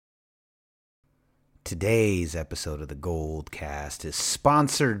Today's episode of the Goldcast is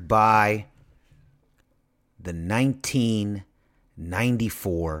sponsored by the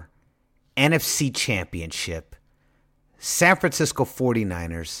 1994 NFC Championship, San Francisco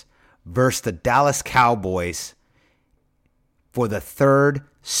 49ers versus the Dallas Cowboys for the third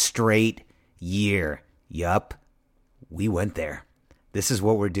straight year. Yup, we went there. This is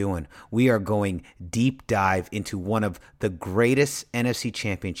what we're doing. We are going deep dive into one of the greatest NFC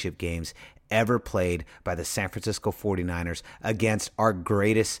Championship games ever played by the San Francisco 49ers against our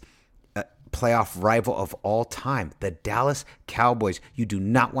greatest playoff rival of all time, the Dallas Cowboys. You do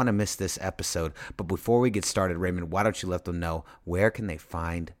not want to miss this episode. But before we get started, Raymond, why don't you let them know where can they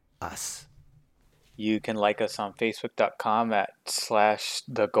find us? You can like us on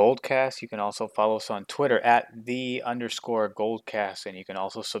Facebook.com/thegoldcast. You can also follow us on Twitter @the_goldcast. And you can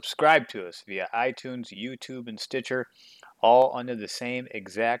also subscribe to us via iTunes, YouTube, and Stitcher, all under the same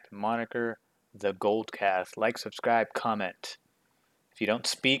exact moniker, The Goldcast. Like, subscribe, comment. If you don't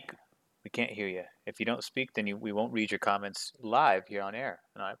speak, we can't hear you. If you don't speak, then we won't read your comments live here on air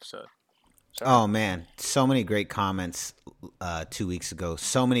in our episode. Sorry. Oh, man. So many great comments 2 weeks ago.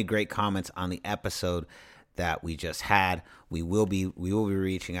 So many great comments on the episode that we just had. We will be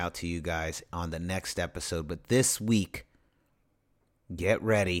reaching out to you guys on the next episode. But this week, get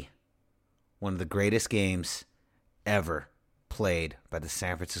ready. One of the greatest games ever played by the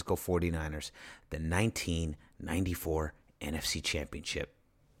San Francisco 49ers, the 1994 NFC Championship.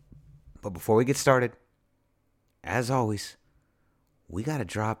 But before we get started, as always, we got to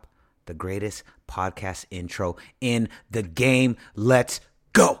drop the greatest podcast intro in the game. Let's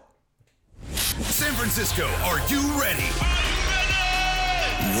go. San Francisco, are you ready?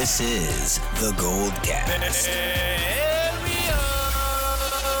 This is the Goldcast.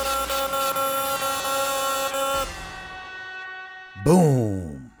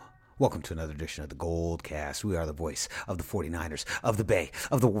 Boom. Welcome to another edition of the Goldcast. We are the voice of the 49ers, of the Bay,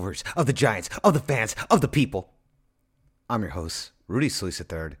 of the Warriors, of the Giants, of the fans, of the people. I'm your host, Rudy Solis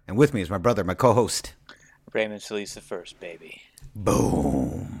III, and with me is my brother, my co-host, Raymond Solis the First, baby.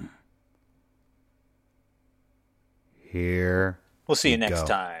 Boom. Here We'll see you we next go.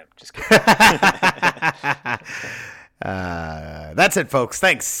 time. Just kidding. That's it, folks.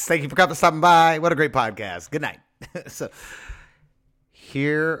 Thanks. Thank you for stopping by. What a great podcast. Good night. So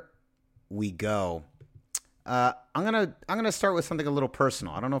here we go. I'm gonna start with something a little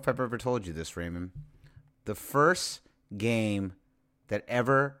personal. I don't know if I've ever told you this, Raymond. The first game that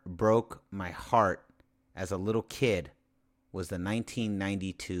ever broke my heart as a little kid was the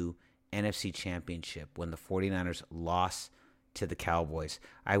 1992 NFC Championship when the 49ers lost to the Cowboys.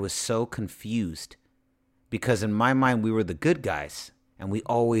 I was so confused because in my mind we were the good guys and we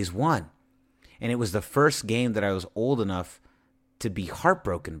always won. And it was the first game that I was old enough to be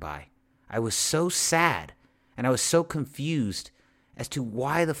heartbroken by. I was so sad and I was so confused as to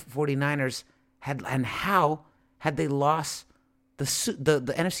why the 49ers had and how had they lost the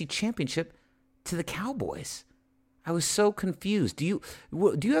NFC Championship to the Cowboys. I was so confused. Do you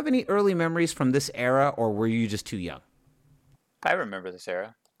have any early memories from this era, or were you just too young? I remember this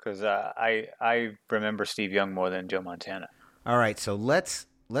era because I remember Steve Young more than Joe Montana. All right, so let's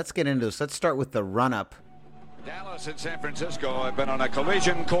get into this. Let's start with the run-up. Dallas and San Francisco have been on a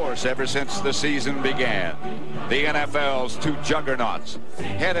collision course ever since the season began. The NFL's two juggernauts,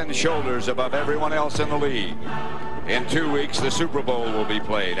 head and shoulders above everyone else in the league. In 2 weeks, the Super Bowl will be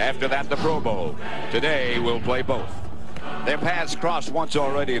played. After that, the Pro Bowl. Today, we'll play both. Their paths crossed once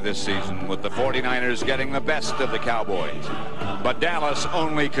already this season, with the 49ers getting the best of the Cowboys. But Dallas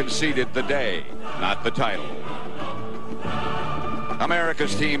only conceded the day, not the title.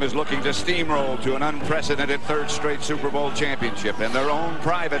 America's team is looking to steamroll to an unprecedented third straight Super Bowl championship and their own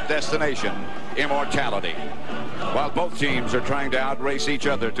private destination, immortality. While both teams are trying to outrace each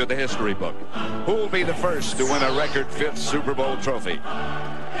other to the history book. Who will be the first to win a record fifth Super Bowl trophy?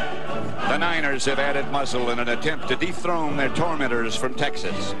 The Niners have added muscle in an attempt to dethrone their tormentors from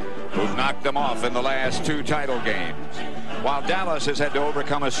Texas, who've knocked them off in the last two title games, while Dallas has had to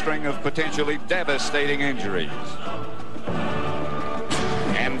overcome a string of potentially devastating injuries.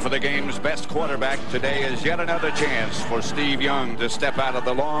 And for the game's best quarterback, today is yet another chance for Steve Young to step out of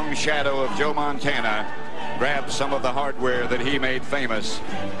the long shadow of Joe Montana, grab some of the hardware that he made famous,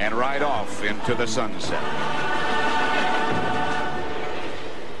 and ride off into the sunset.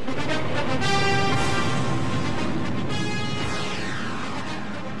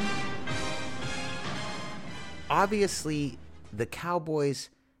 Obviously, the Cowboys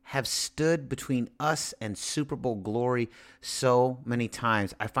have stood between us and Super Bowl glory so many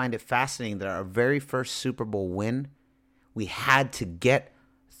times. I find it fascinating that our very first Super Bowl win, we had to get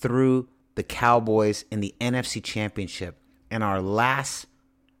through the Cowboys in the NFC Championship and our last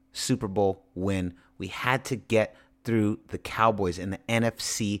Super Bowl win. We had to get through the Cowboys in the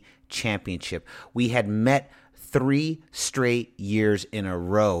NFC Championship. We had met 3 straight years in a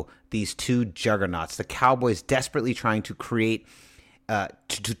row these two juggernauts. The Cowboys desperately trying to create,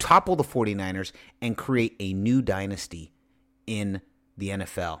 to topple the 49ers and create a new dynasty in the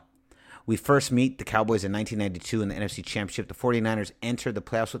NFL. We first meet the Cowboys in 1992 in the NFC Championship. The 49ers entered the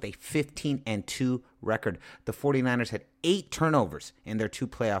playoffs with a 15-2 record. The 49ers had 8 turnovers in their 2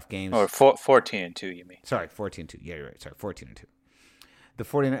 playoff games. Or 14-2, you mean? Sorry, 14-2. Yeah, you're right. Sorry, 14-2. The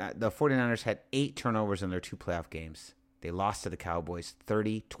 49ers had 8 turnovers in their 2 playoff games. They lost to the Cowboys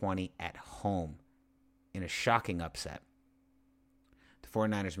 30-20 at home in a shocking upset. The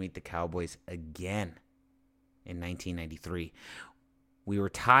 49ers meet the Cowboys again in 1993. We were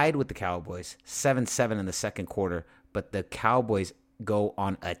tied with the Cowboys 7-7 in the second quarter, but the Cowboys go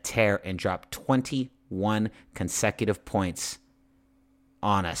on a tear and drop 21 consecutive points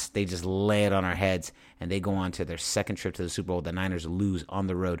on us. They just lay it on our heads, and they go on to their second trip to the Super Bowl. The Niners lose on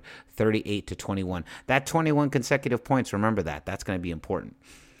the road 38-21. That 21 consecutive points, remember that. That's going to be important.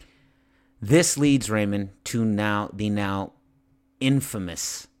 This leads, Raymond, to the now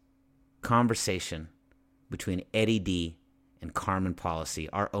infamous conversation between Eddie D and Carmen Policy,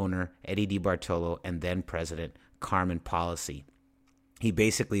 our owner, Eddie DiBartolo, and then president, Carmen Policy. He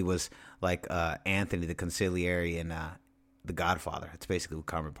basically was like Anthony the Consigliere in The Godfather. That's basically what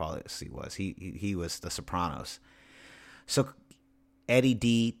Carmen Policy was. He was the Sopranos. So Eddie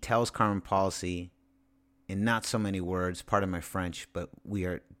D tells Carmen Policy in not so many words, pardon my French, but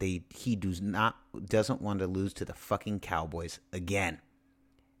he doesn't want to lose to the fucking Cowboys again.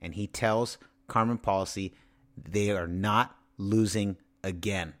 And he tells Carmen Policy they are not losing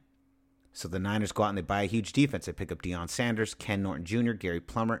again. So the Niners go out and they buy a huge defense. They pick up Deion Sanders, Ken Norton Jr., Gary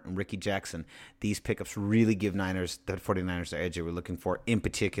Plummer, and Ricky Jackson. These pickups really give the 49ers the edge they were looking for, in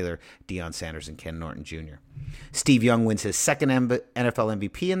particular Deion Sanders and Ken Norton Jr. Steve Young wins his second NFL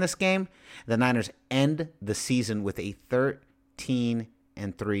MVP in this game. The Niners end the season with a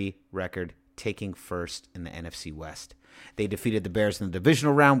 13-3 record, taking first in the NFC West. They defeated the Bears in the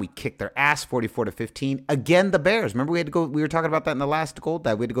divisional round. We kicked their ass 44-15. Again, the Bears. Remember we were talking about that in the last Gold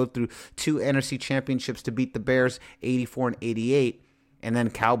Dive. We had to go through 2 NFC championships to beat the Bears, 84 and 88, and then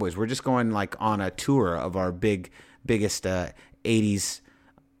Cowboys. We're just going like on a tour of our biggest 80s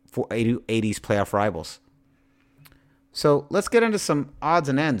playoff rivals. So let's get into some odds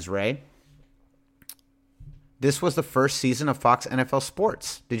and ends, Ray. This was the first season of Fox NFL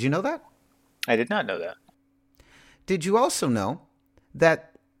Sports. Did you know that? I did not know that. Did you also know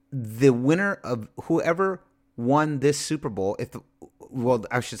that the winner of whoever won this Super Bowl,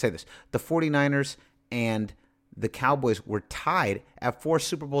 I should say this, the 49ers and the Cowboys were tied at 4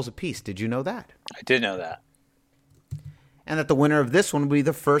 Super Bowls apiece. Did you know that? I did know that. And that the winner of this one will be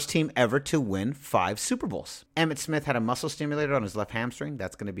the first team ever to win 5 Super Bowls. Emmitt Smith had a muscle stimulator on his left hamstring.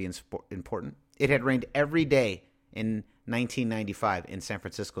 That's going to be important. It had rained every day in 1995 in San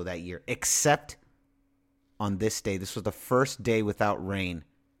Francisco that year, except on this day. This was the first day without rain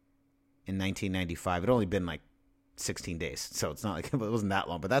in 1995. It had only been like 16 days, so it's not like it wasn't that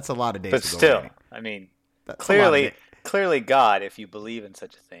long, but that's a lot of days. But still, I mean, clearly God, if you believe in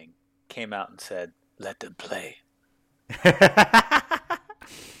such a thing, came out and said, let them play.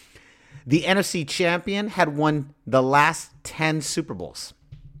 The NFC champion had won the last 10 Super Bowls.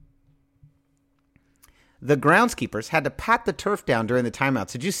 The groundskeepers had to pat the turf down during the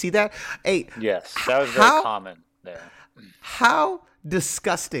timeouts. Did you see that? Hey, yes, that was very common there. How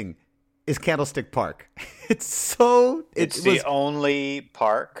disgusting is Candlestick Park? It's the only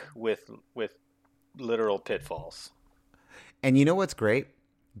park with literal pitfalls. And you know what's great?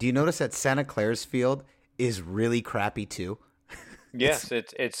 Do you notice that Santa Clara's field is really crappy too? Yes,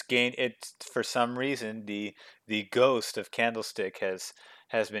 it's for some reason the ghost of Candlestick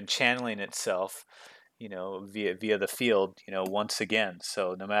has been channeling itself, via the field, once again.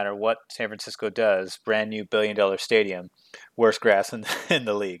 So no matter what San Francisco does, brand new $1 billion stadium, worst grass in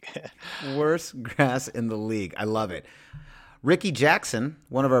the league. Worst grass in the league. I love it. Ricky Jackson,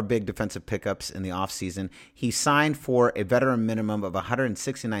 one of our big defensive pickups in the offseason, he signed for a veteran minimum of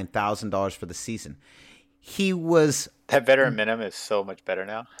 $169,000 for the season. That veteran minimum is so much better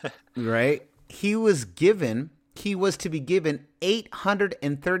now. Right? He was to be given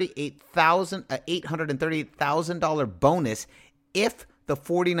 $838,000 bonus if the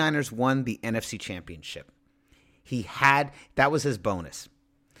 49ers won the NFC Championship. That was his bonus.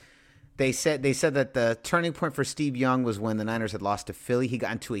 They said that the turning point for Steve Young was when the Niners had lost to Philly. He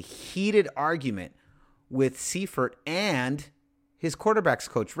got into a heated argument with Seifert and his quarterback's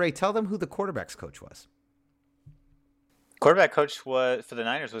coach. Ray, tell them who the quarterback's coach was. Quarterback coach for the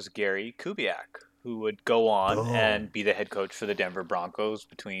Niners was Gary Kubiak, who would go on and be the head coach for the Denver Broncos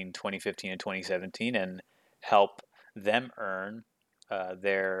between 2015 and 2017 and help them earn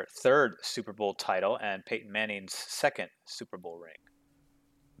their third Super Bowl title and Peyton Manning's second Super Bowl ring.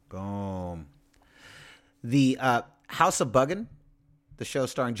 Boom. The House of Buggin', the show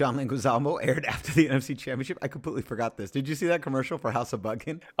starring John Leguizamo, aired after the NFC Championship. I completely forgot this. Did you see that commercial for House of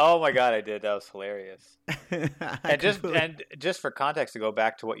Buggin'? Oh my God, I did. That was hilarious. and just for context, to go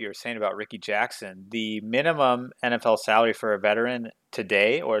back to what you were saying about Ricky Jackson, the minimum NFL salary for a veteran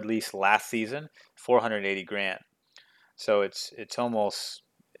today, or at least last season, $480,000. So it's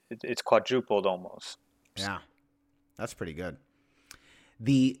quadrupled almost. Yeah, that's pretty good.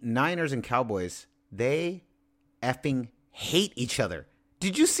 The Niners and Cowboys, they effing hate each other.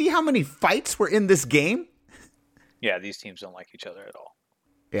 Did you see how many fights were in this game? Yeah, these teams don't like each other at all.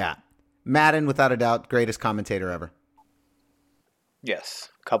 Yeah. Madden, without a doubt, greatest commentator ever. Yes,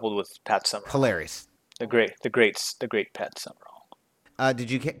 coupled with Pat Summerall. Hilarious. The great Pat Summerall.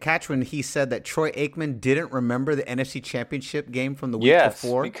 Did you catch when he said that Troy Aikman didn't remember the NFC Championship game from the week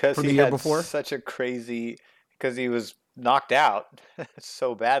before? Because from he the year had before? because he was knocked out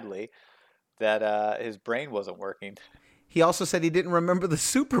so badly that his brain wasn't working. He also said he didn't remember the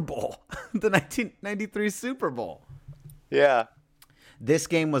Super Bowl, the 1993 Super Bowl. Yeah. This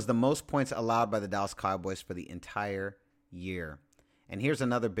game was the most points allowed by the Dallas Cowboys for the entire year. And here's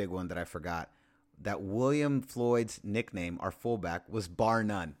another big one that I forgot. That William Floyd's nickname, our fullback, was Bar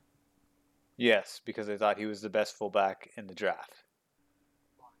None. Yes, because they thought he was the best fullback in the draft.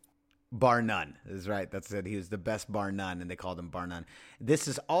 Bar None is right. That's it. He was the best Bar None, and they called him Bar None. This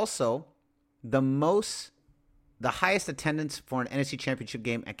is also the highest attendance for an NFC Championship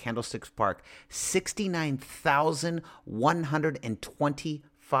game at Candlestick Park.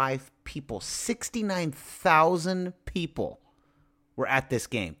 69,125 people. 69,000 people were at this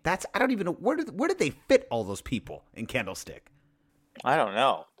game. I don't even know, where did they fit all those people in Candlestick? I don't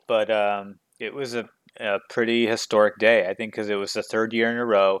know, but it was a pretty historic day, I think, because it was the third year in a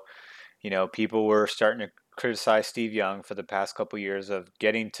row. You know, people were starting to criticize Steve Young for the past couple years of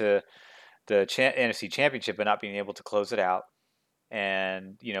getting to the NFC Championship but not being able to close it out.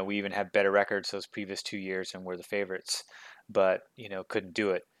 And, you know, we even had better records those previous 2 years and were the favorites, but, you know, couldn't do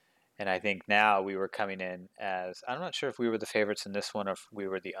it. And I think now we were coming in as, I'm not sure if we were the favorites in this one or if we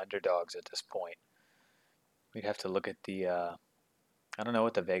were the underdogs at this point. We'd have to look at I don't know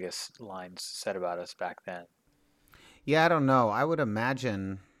what the Vegas lines said about us back then. Yeah, I don't know. I would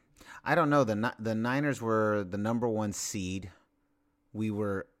imagine, I don't know. The Niners were the number one seed. We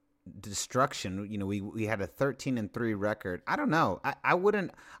were destruction. You know, we had a 13-3 record. I don't know. I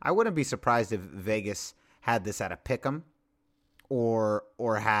wouldn't be surprised if Vegas had this at a pick'em, or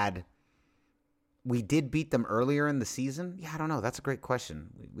had we did beat them earlier in the season. Yeah, I don't know. That's a great question.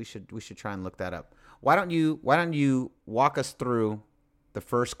 We should try and look that up. Why don't you walk us through the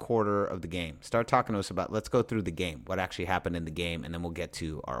first quarter of the game? Start talking to us about. Let's go through the game. What actually happened in the game, and then we'll get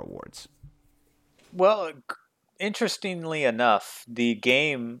to our awards. Well, interestingly enough, the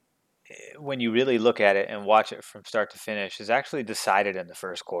game, when you really look at it and watch it from start to finish, is actually decided in the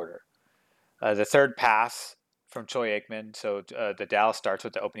first quarter. The third pass from Troy Aikman, so the Dallas starts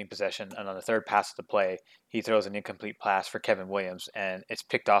with the opening possession, and on the third pass of the play, he throws an incomplete pass for Kevin Williams, and it's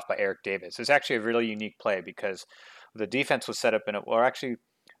picked off by Eric Davis. It's actually a really unique play because the defense was set up the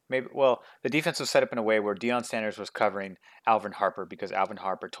defense was set up in a way where Deion Sanders was covering Alvin Harper because Alvin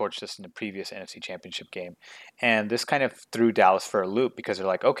Harper torched us in the previous NFC Championship game. And this kind of threw Dallas for a loop because they're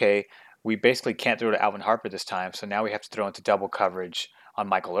like, okay, we basically can't throw to Alvin Harper this time, so now we have to throw into double coverage on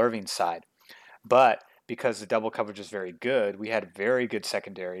Michael Irvin's side. But because the double coverage is very good, we had a very good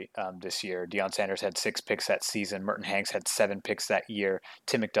secondary this year. Deion Sanders had 6 picks that season. Merton Hanks had 7 picks that year.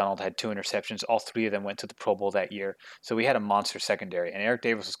 Tim McDonald had 2 interceptions. All 3 of them went to the Pro Bowl that year. So we had a monster secondary. And Eric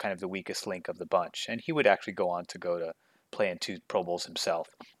Davis was kind of the weakest link of the bunch. And he would actually go on to play in 2 Pro Bowls himself.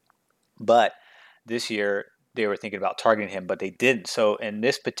 But this year, they were thinking about targeting him, but they didn't. So in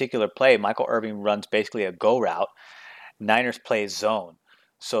this particular play, Michael Irvin runs basically a go route. Niners play zone.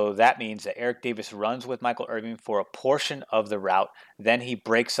 So that means that Eric Davis runs with Michael Irvin for a portion of the route. Then he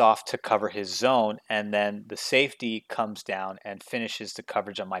breaks off to cover his zone, and then the safety comes down and finishes the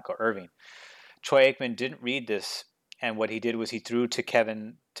coverage on Michael Irvin. Troy Aikman didn't read this, and what he did was he threw to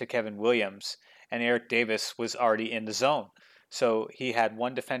Kevin Williams, and Eric Davis was already in the zone. So he had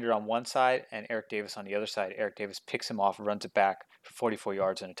one defender on one side and Eric Davis on the other side. Eric Davis picks him off, runs it back for 44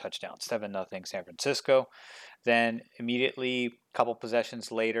 yards and a touchdown. 7-0 San Francisco. Then immediately, a couple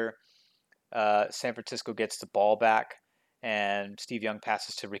possessions later, San Francisco gets the ball back, and Steve Young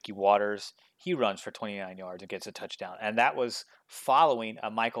passes to Ricky Waters. He runs for 29 yards and gets a touchdown. And that was following a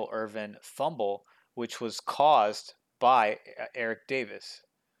Michael Irvin fumble, which was caused by Eric Davis.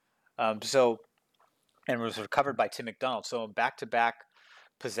 And was recovered by Tim McDonald. So in back-to-back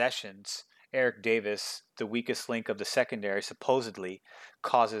possessions, Eric Davis, the weakest link of the secondary, supposedly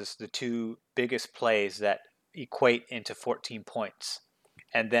causes the two biggest plays that equate into 14 points.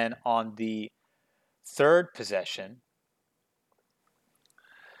 And then on the third possession,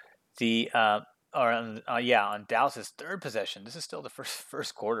 on Dallas's third possession, this is still the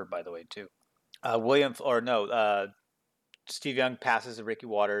first quarter, by the way, too. Steve Young passes to Ricky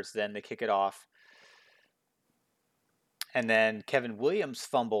Waters, then they kick it off. And then Kevin Williams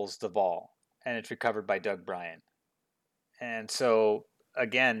fumbles the ball, and it's recovered by Doug Bryan. And so,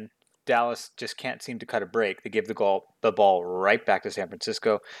 again, Dallas just can't seem to cut a break. They give the ball right back to San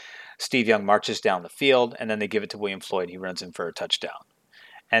Francisco. Steve Young marches down the field, and then they give it to William Floyd. He runs in for a touchdown.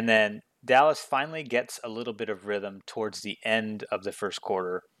 And then Dallas finally gets a little bit of rhythm towards the end of the first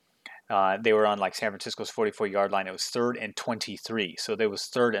quarter. They were on San Francisco's 44-yard line. It was 3rd and 23, so they was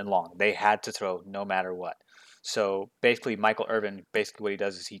 3rd and long. They had to throw no matter what. So basically, Michael Irvin, what he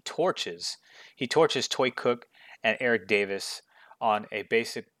does is he torches Toy Cook and Eric Davis on a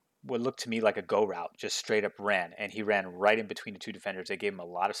basic, what looked to me like a go route, just straight up ran. And he ran right in between the two defenders. They gave him a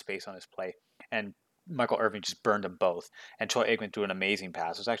lot of space on his play. And Michael Irvin just burned them both. And Troy Aikman threw an amazing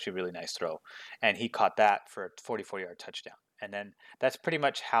pass. It was actually a really nice throw. And he caught that for a 44-yard touchdown. And then that's pretty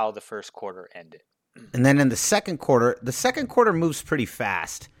much how the first quarter ended. And then in the second quarter moves pretty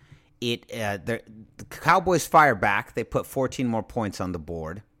fast. The Cowboys fire back. They put 14 more points on the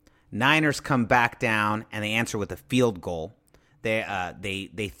board. Niners come back down, and they answer with a field goal. Young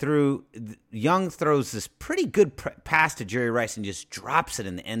throws this pretty good pass to Jerry Rice and just drops it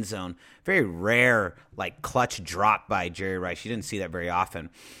in the end zone. Very rare, clutch drop by Jerry Rice. You didn't see that very often.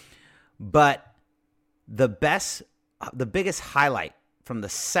 But the biggest highlight from the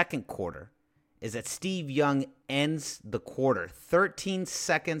second quarter is that Steve Young ends the quarter. 13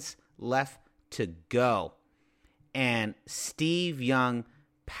 seconds left to go. And Steve Young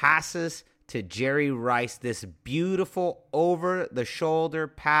passes to Jerry Rice this beautiful over-the-shoulder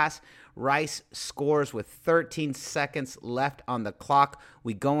pass. Rice scores with 13 seconds left on the clock.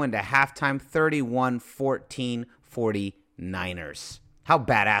 We go into halftime, 31-14 49ers. How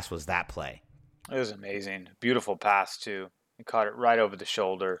badass was that play? It was amazing. Beautiful pass, too. He caught it right over the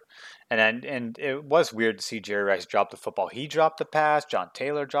shoulder. And it was weird to see Jerry Rice drop the football. He dropped the pass. John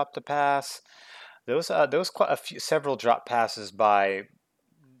Taylor dropped the pass. There was several drop passes by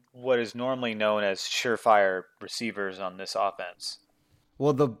what is normally known as surefire receivers on this offense.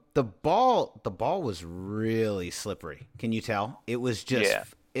 Well, the ball was really slippery. Can you tell? It was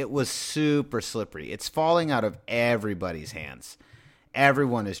It was super slippery. It's falling out of everybody's hands.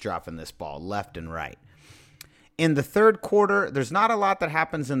 Everyone is dropping this ball left and right. In the third quarter, there's not a lot that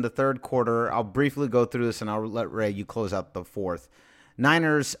happens in the third quarter. I'll briefly go through this, and I'll let Ray, you close out the fourth.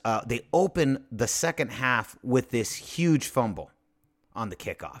 Niners, they open the second half with this huge fumble on the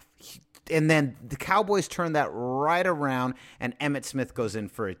kickoff. And then the Cowboys turn that right around, and Emmitt Smith goes in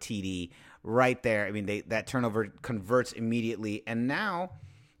for a TD right there. I mean, that turnover converts immediately. And now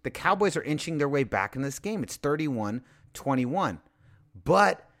the Cowboys are inching their way back in this game. It's 31-21.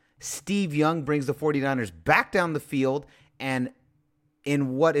 But Steve Young brings the 49ers back down the field, and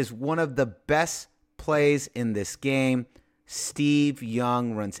in what is one of the best plays in this game, Steve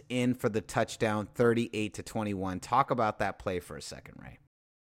Young runs in for the touchdown, 38-21. Talk about that play for a second, Ray.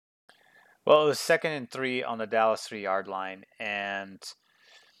 Well, it was 2nd and 3 on the Dallas 3-yard line, and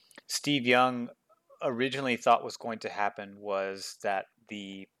Steve Young originally thought was going to happen was that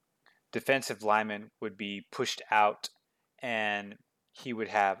the defensive lineman would be pushed out and he would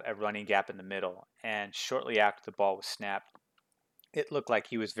have a running gap in the middle. And shortly after the ball was snapped, it looked like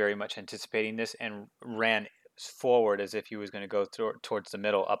he was very much anticipating this and ran forward as if he was going to go towards the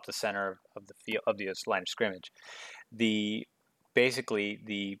middle, up the center of the field, of the line of scrimmage. Basically,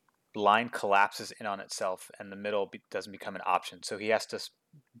 the line collapses in on itself, and the middle doesn't become an option. So he has to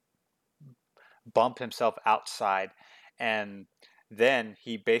bump himself outside, and then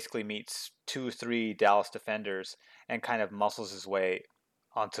he basically meets 2 or 3 Dallas defenders and kind of muscles his way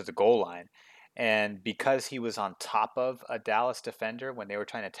onto the goal line. And because he was on top of a Dallas defender when they were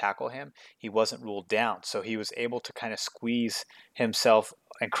trying to tackle him, he wasn't ruled down. So he was able to kind of squeeze himself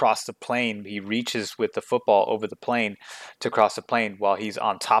and cross the plane. He reaches with the football over the plane to cross the plane while he's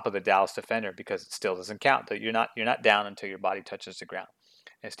on top of the Dallas defender, because it still doesn't count. That you're not down until your body touches the ground.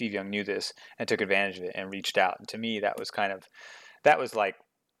 And Steve Young knew this and took advantage of it and reached out. And to me, that was like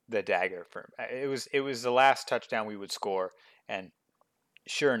the dagger for him. It was the last touchdown we would score, and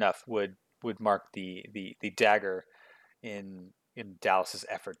sure enough would mark the dagger in Dallas's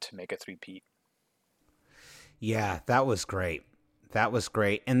effort to make a three-peat. Yeah, that was great. That was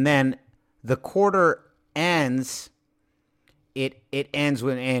great. And then the quarter ends. It ends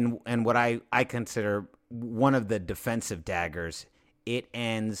when and what I consider one of the defensive daggers. It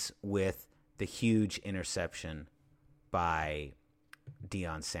ends with the huge interception by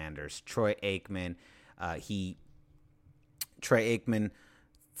Deion Sanders. Troy Aikman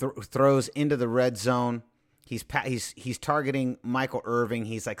throws into the red zone. He's targeting Michael Irving.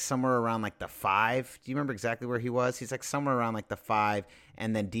 He's like somewhere around like the 5. Do you remember exactly where he was? He's like somewhere around like the 5,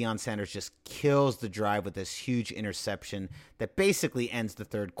 and then Deion Sanders just kills the drive with this huge interception that basically ends the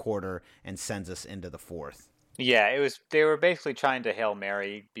third quarter and sends us into the fourth. Yeah, they were basically trying to Hail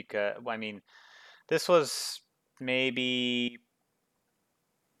Mary because this was maybe,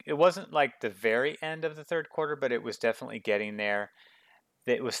 it wasn't like the very end of the third quarter, but it was definitely getting there.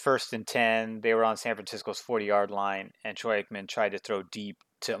 It was 1st and 10. They were on San Francisco's 40-yard line, and Troy Aikman tried to throw deep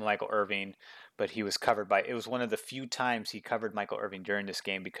to Michael Irving, but he was covered by. It was one of the few times he covered Michael Irving during this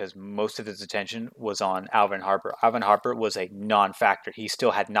game because most of his attention was on Alvin Harper. Alvin Harper was a non-factor. He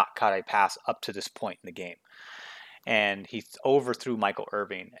still had not caught a pass up to this point in the game. And he overthrew Michael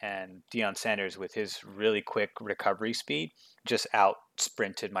Irving, and Deion Sanders, with his really quick recovery speed, just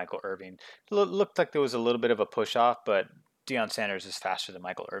out-sprinted Michael Irving. Looked like there was a little bit of a push-off, but Deion Sanders is faster than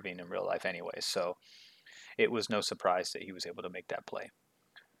Michael Irving in real life anyway, so it was no surprise that he was able to make that play.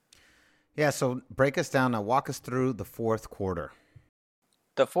 Yeah, so break us down now. Walk us through the fourth quarter.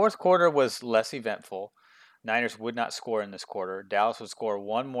 The fourth quarter was less eventful. Niners would not score in this quarter. Dallas would score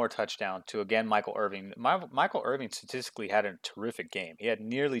one more touchdown to, again, Michael Irving. Michael Irving statistically had a terrific game. He had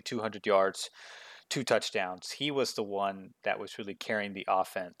nearly 200 yards, 2 touchdowns. He was the one that was really carrying the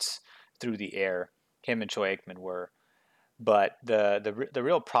offense through the air. Him and Troy Aikman were. But the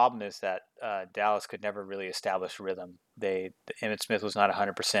real problem is that Dallas could never really establish rhythm. Emmitt Smith was not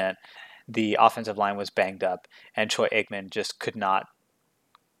 100%. The offensive line was banged up, and Troy Aikman just could not.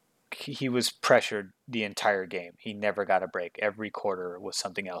 He was pressured the entire game. He never got a break. Every quarter was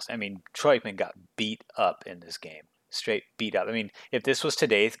something else. Troy Aikman got beat up in this game, straight beat up. If this was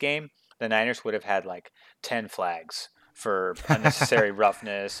today's game, the Niners would have had like 10 flags for unnecessary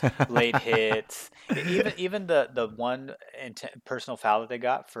roughness, late hits, even the one personal foul that they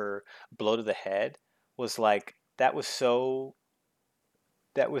got for blow to the head was like that was so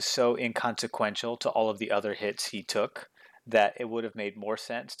inconsequential to all of the other hits he took that it would have made more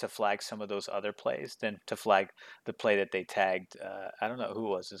sense to flag some of those other plays than to flag the play that they tagged. I don't know who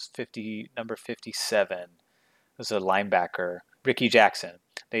it was. It was number 57. It was a linebacker, Ricky Jackson.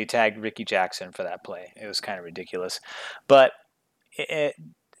 They tagged Ricky Jackson for that play. It was kind of ridiculous. But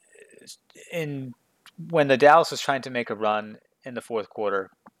when the Dallas was trying to make a run in the fourth quarter,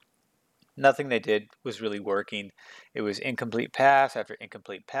 nothing they did was really working. It was incomplete pass after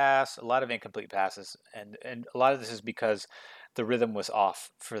incomplete pass, a lot of incomplete passes. And a lot of this is because the rhythm was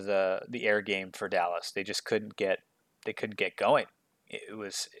off for the air game for Dallas. They just couldn't get going.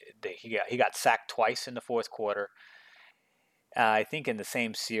 He got sacked twice in the fourth quarter. I think in the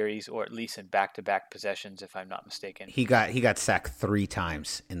same series, or at least in back-to-back possessions, if I'm not mistaken. He got sacked 3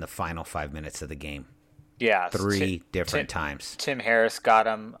 times in the final 5 minutes of the game. Yeah, 3 different times. Tim Harris got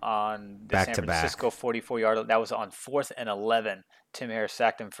him on the back San Francisco 44-yard. That was on 4th and 11. Tim Harris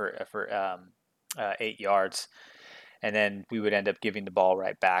sacked him for 8 yards, and then we would end up giving the ball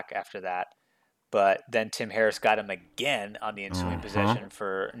right back after that. But then Tim Harris got him again on the ensuing possession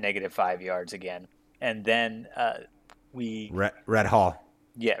for -5 yards again, and then Red Hall.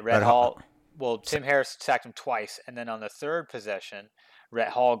 Yeah, Red Hall. Well, Tim Harris sacked him twice, and then on the third possession,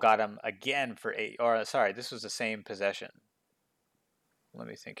 Red Hall got him again for 8. Or sorry, this was the same possession. Let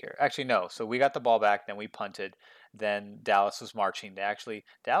me think here. Actually, no. So we got the ball back, then we punted. Then Dallas was marching.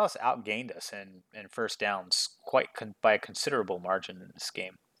 Dallas outgained us in first downs by a considerable margin in this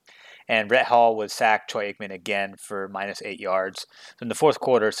game. And Rhett Hall would sack Troy Aikman again for -8 yards in the fourth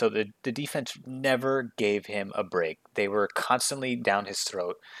quarter. So the defense never gave him a break. They were constantly down his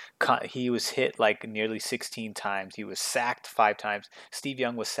throat. He was hit like nearly 16 times. He was sacked 5 times. Steve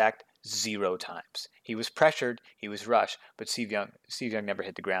Young was sacked 0 times. He was pressured. He was rushed. But Steve Young never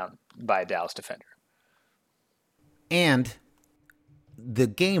hit the ground by a Dallas defender. And the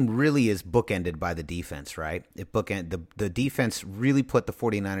game really is bookended by the defense, right? The defense really put the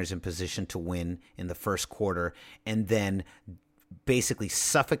 49ers in position to win in the first quarter and then basically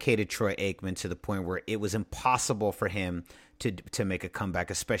suffocated Troy Aikman to the point where it was impossible for him to make a comeback,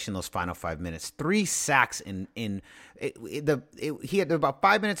 especially in those final 5 minutes. 3 sacks he had about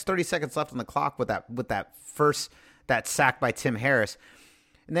 5 minutes 30 seconds left on the clock with that sack by Tim Harris.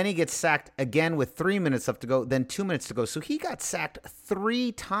 And then he gets sacked again with 3 minutes left to go, then 2 minutes to go. So he got sacked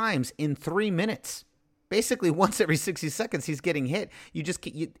 3 times in 3 minutes. Basically, once every 60 seconds, he's getting hit.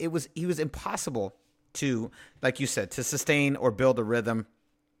 He was impossible to, like you said, to sustain or build a rhythm.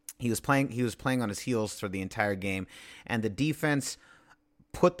 He was playing on his heels for the entire game, and the defense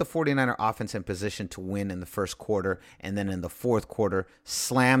put the 49er offense in position to win in the first quarter, and then in the fourth quarter,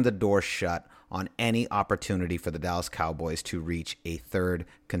 slammed the door shut on any opportunity for the Dallas Cowboys to reach a third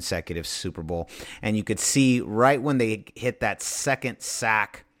consecutive Super Bowl. And you could see right when they hit that second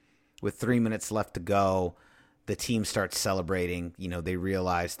sack with 3 minutes left to go, the team starts celebrating. They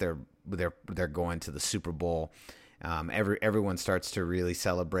realize they're going to the Super Bowl. Everyone starts to really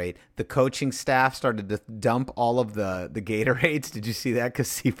celebrate. The coaching staff started to dump all of the Gatorades. Did you see that? Because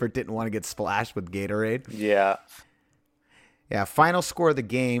Seifert didn't want to get splashed with Gatorade. Yeah. Yeah. Final score of the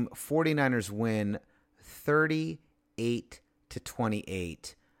game: 49ers win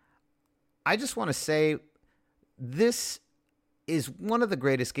 38-28. I just want to say this is one of the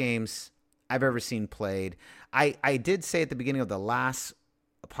greatest games I've ever seen played. I did say at the beginning of the last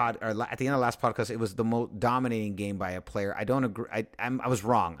at the end of the last podcast, it was the most dominating game by a player. I don't agree. I was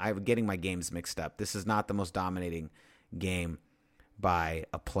wrong. I'm getting my games mixed up. This is not the most dominating game by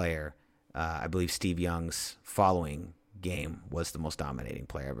a player. I believe Steve Young's following game was the most dominating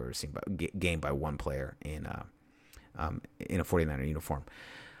player I've ever seen. Game by one player in a 49er uniform.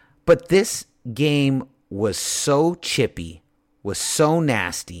 But this game was so chippy, was so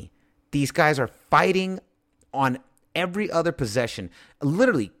nasty. These guys are fighting on every other possession,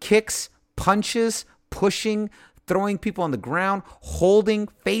 literally kicks, punches, pushing, throwing people on the ground, holding,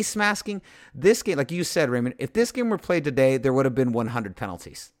 face masking. This game, like you said, Raymond, if this game were played today, there would have been 100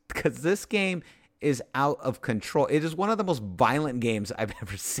 penalties because this game is out of control. It is one of the most violent games I've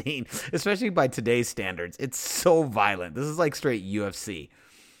ever seen, especially by today's standards. It's so violent. This is like straight UFC.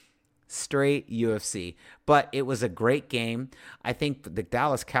 But it was a great game. I think the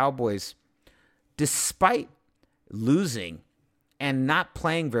Dallas Cowboys, despite losing and not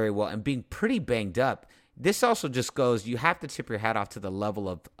playing very well and being pretty banged up, this also just goes, you have to tip your hat off to the level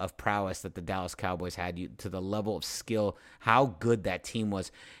of prowess that the Dallas Cowboys had, to the level of skill, how good that team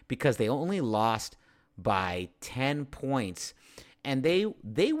was, because they only lost by 10 points. And they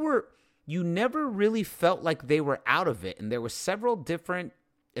were, you never really felt like they were out of it. And there were several different,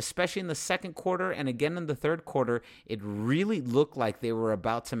 especially in the second quarter and again in the third quarter, it really looked like they were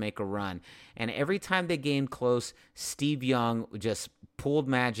about to make a run. And every time they gained close, Steve Young just pulled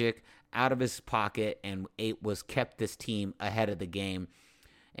magic out of his pocket and kept this team ahead of the game.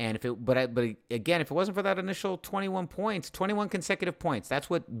 And but again, if it wasn't for that initial 21 consecutive points, that's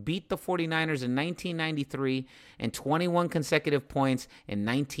what beat the 49ers in 1993, and 21 consecutive points in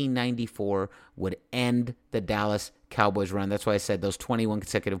 1994 would end the Dallas Cowboys run. That's why I said those 21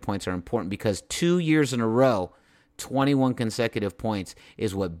 consecutive points are important, because 2 years in a row, 21 consecutive points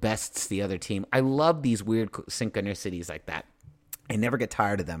is what bests the other team. I love these weird synchronicities like that. I never get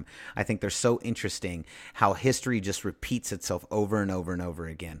tired of them. I think they're so interesting how history just repeats itself over and over and over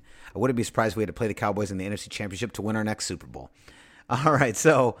again. I wouldn't be surprised if we had to play the Cowboys in the NFC Championship to win our next Super Bowl. All right,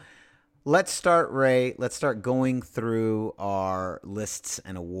 so let's start, Ray. Let's start going through our lists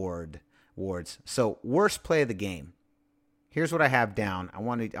and awards. So, worst play of the game. Here's what I have down. I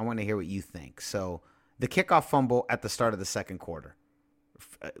want to hear what you think. So, the kickoff fumble at the start of the second quarter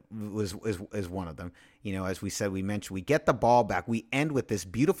is one of them. As we said, we mentioned, we get the ball back. We end with this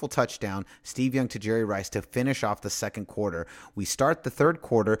beautiful touchdown, Steve Young to Jerry Rice, to finish off the second quarter. We start the third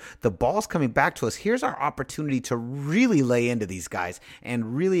quarter. The ball's coming back to us. Here's our opportunity to really lay into these guys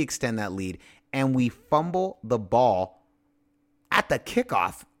and really extend that lead. And we fumble the ball at the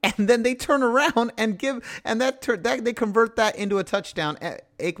kickoff. And then they turn around and they convert that into a touchdown.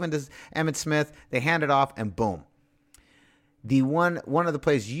 Aikman to Emmitt Smith. They hand it off, and boom. The one of the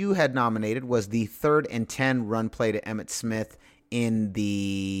plays you had nominated was the 3rd and 10 run play to Emmitt Smith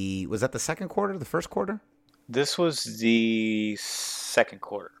was that the second quarter, the first quarter? This was the second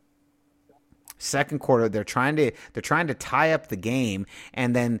quarter. Second quarter, they're trying to tie up the game,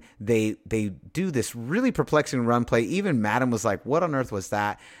 and then they do this really perplexing run play. Even Madden was like, "What on earth was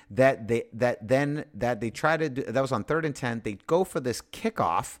that?" That they try to do. That was on 3rd and 10. They go for this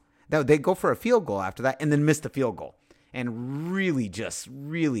kickoff. They go for a field goal after that, and then miss the field goal. And really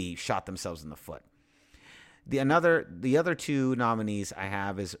shot themselves in the foot. The other two nominees I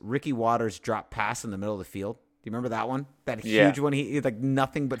have is Ricky Waters' drop pass in the middle of the field. Do you remember that one? That Yeah. huge one. He like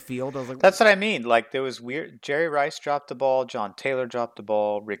nothing but field. I was like, That's what I mean. Like, there was weird. Jerry Rice dropped the ball. John Taylor dropped the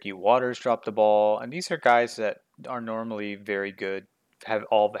ball. Ricky Waters dropped the ball. And these are guys that are normally very good, have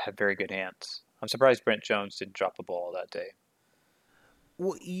very good hands. I'm surprised Brent Jones didn't drop the ball that day.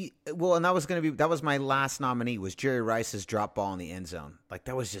 Well, and that was my last nominee was Jerry Rice's drop ball in the end zone. Like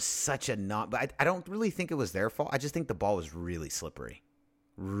that was just such a but I don't really think it was their fault. I just think the ball was really slippery.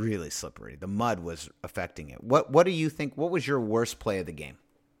 Really slippery. The mud was affecting it. What do you think? What was your worst play of the game?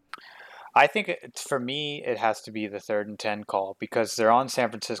 I think for me, it has to be the 3rd and 10 call because they're on San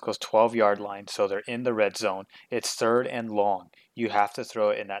Francisco's 12-yard line, so they're in the red zone. It's 3rd and long. You have to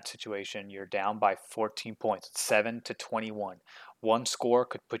throw it in that situation. You're down by 14 points. It's 7-21. One score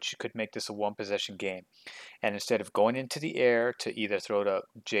could make this a one-possession game. And instead of going into the air to either throw to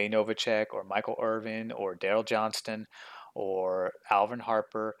Jay Novacek or Michael Irvin or Daryl Johnston or Alvin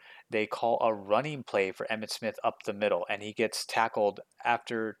Harper, they call a running play for Emmitt Smith up the middle, and he gets tackled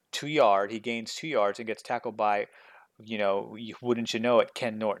after 2 yards. He gains 2 yards and gets tackled by, wouldn't you know it,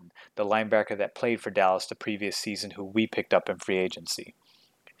 Ken Norton, the linebacker that played for Dallas the previous season, who we picked up in free agency.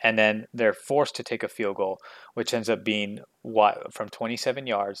 And then they're forced to take a field goal, which ends up being from 27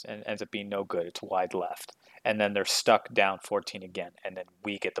 yards and ends up being no good. It's wide left. And then they're stuck down 14 again, and then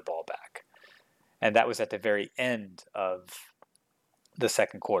we get the ball back. And that was at the very end of the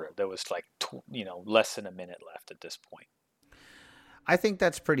second quarter. There was like, less than a minute left at this point. I think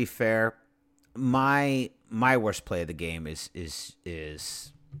that's pretty fair. My worst play of the game is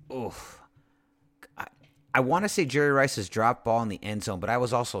I want to say Jerry Rice's drop ball in the end zone, but I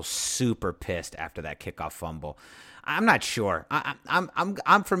was also super pissed after that kickoff fumble. I'm not sure.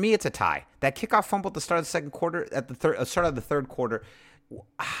 I'm for me, it's a tie. That kickoff fumble at the start of the second quarter, at the start of the third quarter.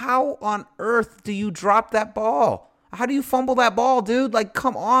 How on earth do you drop that ball? How do you fumble that ball, dude? Like,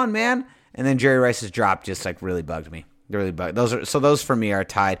 come on, man. And then Jerry Rice's drop just like really bugged me. Really bugged. Those for me are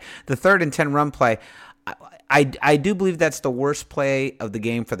tied. The 3rd and 10 run play, I do believe that's the worst play of the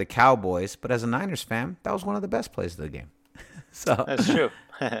game for the Cowboys, but as a Niners fan, that was one of the best plays of the game. So that's true.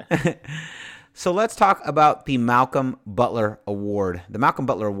 So let's talk about the Malcolm Butler Award. The Malcolm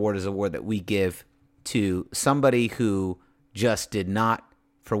Butler Award is an award that we give to somebody who just did not,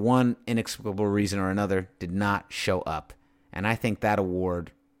 for one inexplicable reason or another, did not show up. And I think that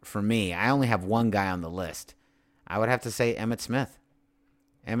award, for me, I only have one guy on the list. I would have to say Emmitt Smith.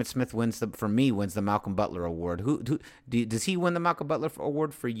 Emmitt Smith wins the Malcolm Butler Award. Does he win the Malcolm Butler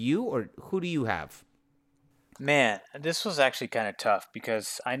Award for you, or who do you have? Man, this was actually kind of tough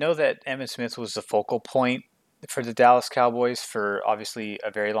because I know that Emmitt Smith was the focal point for the Dallas Cowboys for obviously a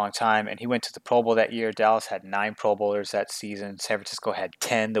very long time, and he went to the Pro Bowl that year. Dallas had 9 Pro Bowlers that season. San Francisco had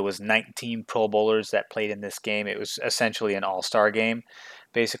 10. There was 19 Pro Bowlers that played in this game. It was essentially an all-star game,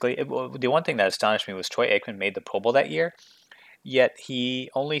 basically. The one thing that astonished me was Troy Aikman made the Pro Bowl that year, yet he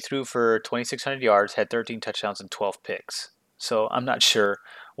only threw for 2,600 yards, had 13 touchdowns, and 12 picks. So I'm not sure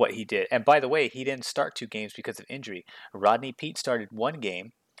what he did. And by the way, he didn't start 2 games because of injury. Rodney Peete started 1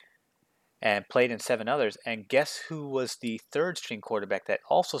 game and played in 7 others. And guess who was the 3rd-string quarterback that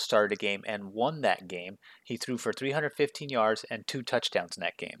also started a game and won that game? He threw for 315 yards and 2 touchdowns in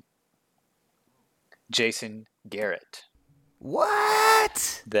that game. Jason Garrett.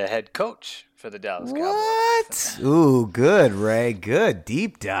 What? The head coach for the Dallas Cowboys. What? Ooh, good, Ray. Good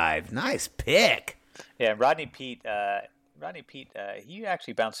deep dive. Nice pick. Yeah, Rodney Peete, he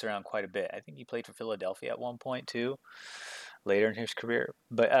actually bounced around quite a bit. I think he played for Philadelphia at one point too, later in his career.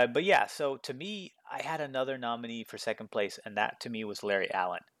 But yeah, so to me, I had another nominee for second place, and that to me was Larry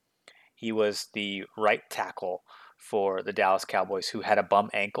Allen. He was the right tackle for the Dallas Cowboys who had a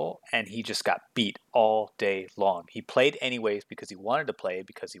bum ankle, and he just got beat all day long. He played anyways because he wanted to play,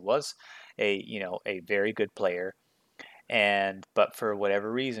 because he was a very good player, but for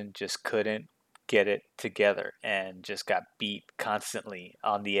whatever reason just couldn't get it together and just got beat constantly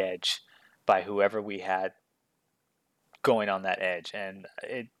on the edge by whoever we had going on that edge. And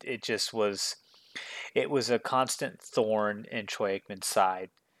it was a constant thorn in Troy Aikman's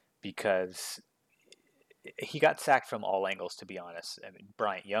side because he got sacked from all angles, to be honest. I mean,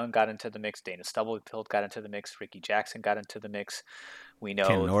 Bryant Young got into the mix, Dana Stubblefield got into the mix, Ricky Jackson got into the mix. We know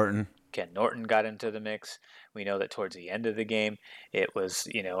Ken Norton got into the mix. We know that towards the end of the game, it was,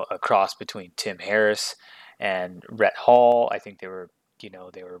 a cross between Tim Harris and Rhett Hall. I think they were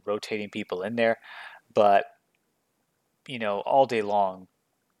rotating people in there. But, all day long,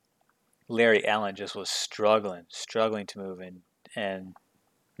 Larry Allen just was struggling to move in. And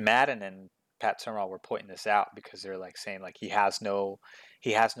Madden and Pat Summerall were pointing this out because they're like saying like he has no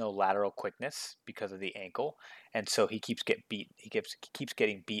lateral quickness because of the ankle, and so he keeps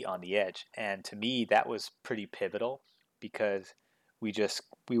getting beat on the edge. And to me, that was pretty pivotal because we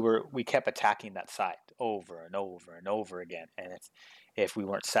kept attacking that side over and over and over again. And if we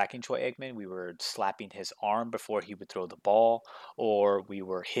weren't sacking Troy Aikman, we were slapping his arm before he would throw the ball, or we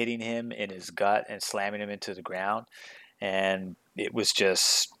were hitting him in his gut and slamming him into the ground. And it was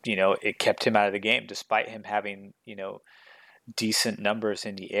just, it kept him out of the game despite him having, decent numbers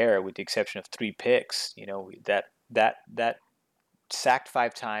in the air with the exception of 3 picks. That sacked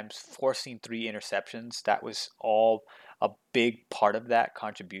 5 times, forcing 3 interceptions, that was all a big part of that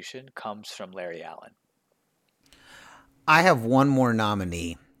contribution comes from Larry Allen. I have one more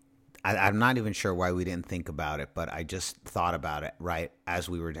nominee. I'm not even sure why we didn't think about it, but I just thought about it right as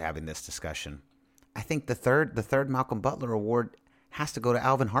we were having this discussion. I think the third Malcolm Butler award has to go to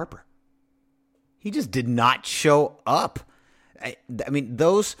Alvin Harper. He just did not show up. I mean,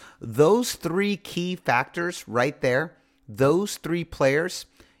 those 3 key factors right there, those 3 players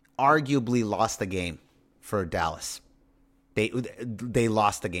arguably lost the game for Dallas. They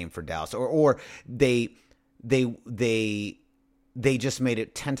lost the game for Dallas, or they just made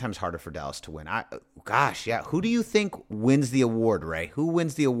it 10 times harder for Dallas to win. Who do you think wins the award, Ray? Who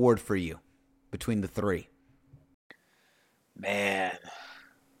wins the award for you between the 3? Man,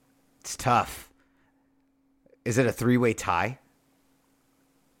 it's tough. Is it a 3-way tie?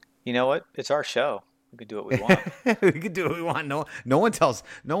 You know what? It's our show. We can do what we want. We can do what we want. No one tells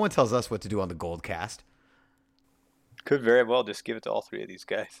us what to do on the Goldcast. Could very well just give it to all 3 of these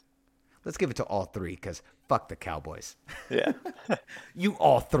guys. Let's give it to all 3 because fuck the Cowboys. Yeah. You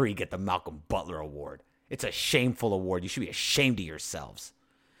all 3 get the Malcolm Butler Award. It's a shameful award. You should be ashamed of yourselves.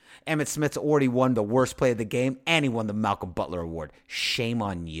 Emmitt Smith's already won the worst play of the game, and he won the Malcolm Butler Award. Shame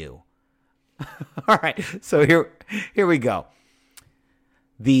on you. All right, so here we go.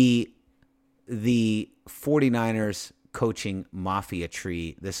 The 49ers coaching mafia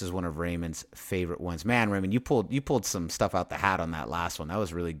tree. This is one of Raymond's favorite ones. Man, Raymond, you pulled some stuff out the hat on that last one. That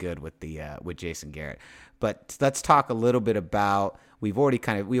was really good with Jason Garrett. But let's talk a little bit about. We already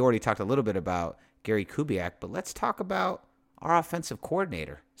talked a little bit about Gary Kubiak, but let's talk about our offensive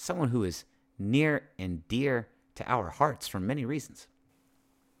coordinator, someone who is near and dear to our hearts for many reasons.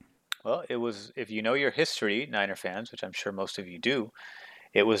 Well, it was, if you know your history, Niner fans, which I'm sure most of you do,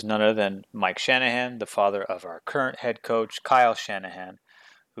 it was none other than Mike Shanahan, the father of our current head coach, Kyle Shanahan,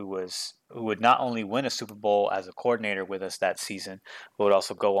 who would not only win a Super Bowl as a coordinator with us that season, but would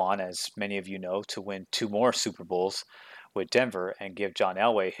also go on, as many of you know, to win 2 more Super Bowls with Denver and give John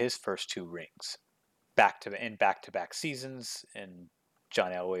Elway his first 2 rings back-to-back seasons, and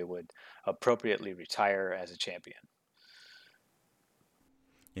John Elway would appropriately retire as a champion.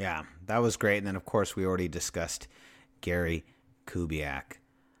 Yeah, that was great. And then, of course, we already discussed Gary Kubiak.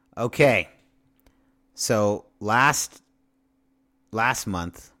 Okay, so last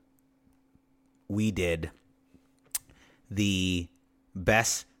month we did the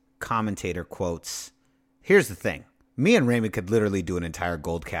best commentator quotes. Here's the thing. Me and Raymond could literally do an entire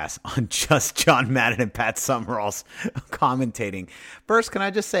Goldcast on just John Madden and Pat Summerall's commentating. First, can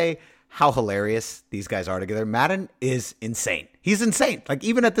I just say how hilarious these guys are together? Madden is insane. He's insane. Like,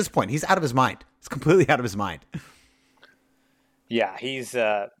 even at this point, he's out of his mind. He's completely out of his mind. Yeah, he's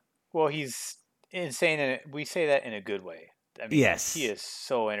insane, and we say that in a good way. I mean, yes. He is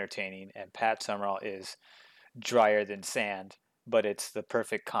so entertaining, and Pat Summerall is drier than sand, but it's the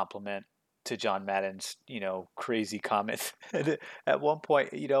perfect compliment to John Madden's, crazy comments. At one point,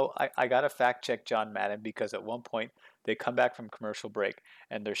 I got to fact check John Madden because at one point they come back from commercial break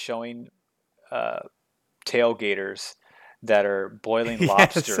and they're showing tailgaters that are boiling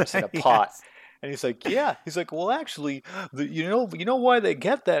lobsters in a pot. Yes. And he's like, well, actually, you know why they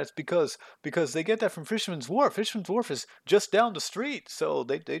get that? It's because they get that from Fisherman's Wharf. Fisherman's Wharf is just down the street, so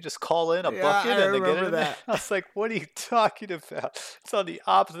they just call in a bucket and they get it in there. I was like, what are you talking about? It's on the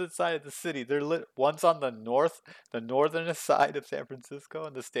opposite side of the city. One's on the northern side of San Francisco,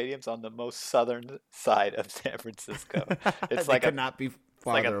 and the stadium's on the most southern side of San Francisco. It's like a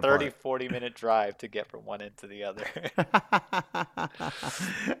 30-40 minute drive to get from one end to the other.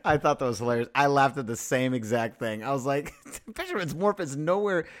 I thought that was hilarious. I laughed at the same exact thing. I was like, Fisherman's Wharf is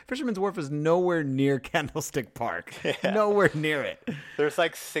nowhere near Candlestick Park. Yeah. Nowhere near it. There's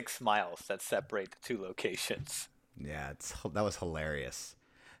like 6 miles that separate the 2 locations. Yeah, that was hilarious.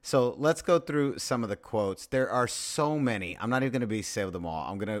 So let's go through some of the quotes. There are so many. I'm not even going to say them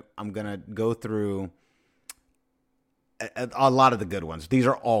all. I'm gonna go through a lot of the good ones. These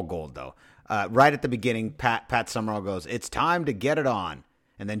are all gold, though. Right at the beginning, Pat Summerall goes, "It's time to get it on."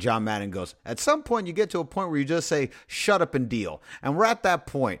 And then John Madden goes, at some point you get to a point where you just say, shut up and deal. And we're at that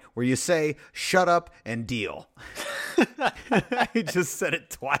point where you say, shut up and deal. He just said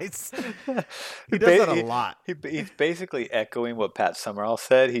it twice. He does that a lot. He's basically echoing what Pat Summerall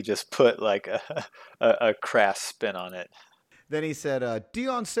said. He just put like a crass spin on it. Then he said,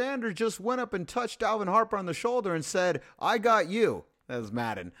 Deion Sanders just went up and touched Alvin Harper on the shoulder and said, I got you. That was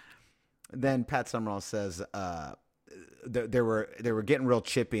Madden. Then Pat Summerall says, they were getting real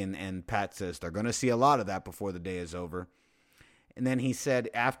chippy, and Pat says they're going to see a lot of that before the day is over. And then he said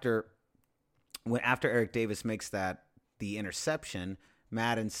after Eric Davis makes the interception,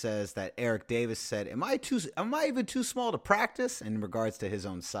 Madden says that Eric Davis said, am I even too small to practice, in regards to his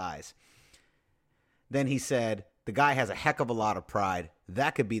own size. Then he said, the guy has a heck of a lot of pride.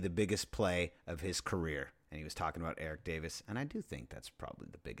 That could be the biggest play of his career. And he was talking about Eric Davis, and I do think that's probably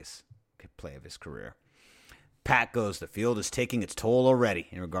the biggest play of his career. Pat goes, the field is taking its toll already,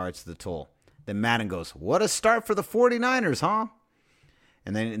 in regards to the toll. Then Madden goes, what a start for the 49ers, huh?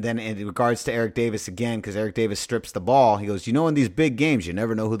 And then in regards to Eric Davis again, because Eric Davis strips the ball, he goes, in these big games, you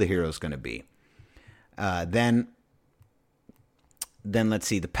never know who the hero is going to be. Then let's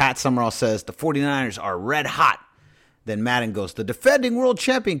see, the Pat Summerall says, the 49ers are red hot. Then Madden goes, the defending world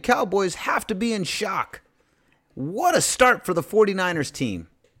champion Cowboys have to be in shock. What a start for the 49ers team.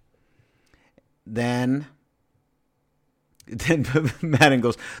 Then Madden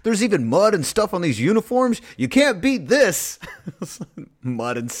goes, there's even mud and stuff on these uniforms. You can't beat this.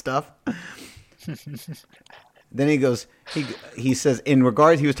 Mud and stuff. Then he goes, he says, in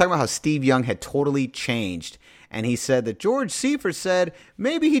regards, he was talking about how Steve Young had totally changed. And he said that George Seifert said,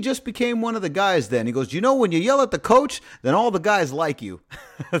 maybe he just became one of the guys then. He goes, when you yell at the coach, then all the guys like you.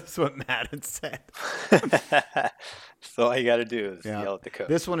 That's what Madden said. So all you got to do is yell at the coach.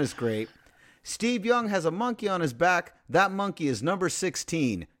 This one is great. Steve Young has a monkey on his back. That monkey is number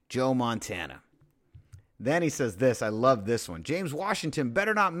 16, Joe Montana. Then he says this. I love this one. James Washington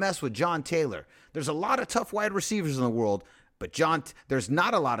better not mess with John Taylor. There's a lot of tough wide receivers in the world, but there's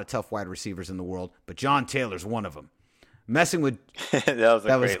not a lot of tough wide receivers in the world, but John Taylor's one of them. Messing with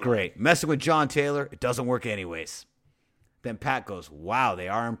that was great. Messing with John Taylor, it doesn't work anyways. Then Pat goes, wow, they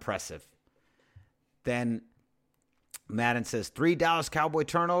are impressive. Then Madden says 3 Dallas Cowboy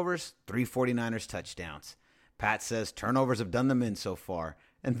turnovers, 3 49ers touchdowns. Pat says turnovers have done them in so far.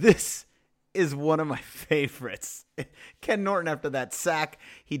 And this is one of my favorites. Ken Norton, after that sack,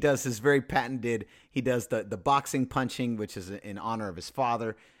 he does his very patented, he does the boxing punching, which is in honor of his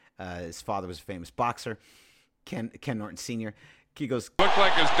father. His father was a famous boxer, Ken Norton Sr. He goes, looked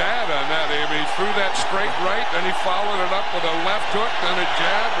like his dad on that. I mean, he threw that straight right, then he followed it up with a left hook, then a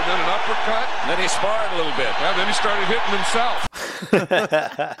jab, and then an uppercut. And then he sparred a little bit. Yeah, then he started hitting himself.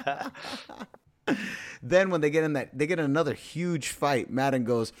 Then when they get in another huge fight, Madden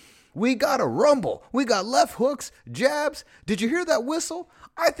goes, we got a rumble. We got left hooks, jabs. Did you hear that whistle?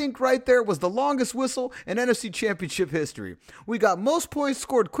 I think right there was the longest whistle in NFC Championship history. We got most points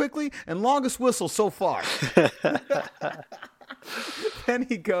scored quickly and longest whistle so far. Then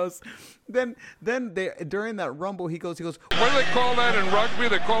he goes, then during that rumble, he goes, what do they call that in rugby?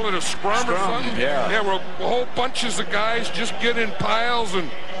 They call it a scrum or something? Yeah. Yeah, where whole bunches of guys just get in piles and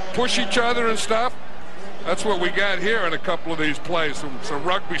push each other and stuff. That's what we got here in a couple of these plays, some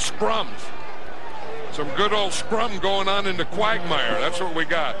rugby scrums. Some good old scrum going on in the quagmire. That's what we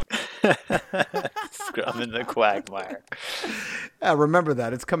got. Scrum in the quagmire. Yeah, remember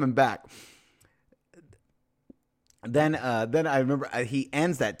that. It's coming back. Then I remember he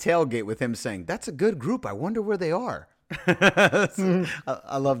ends that tailgate with him saying, that's a good group. I wonder where they are.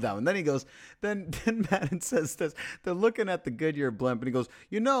 I love that one. Then he goes, then Madden says this. They're looking at the Goodyear blimp, and he goes,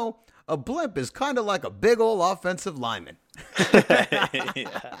 a blimp is kind of like a big old offensive lineman.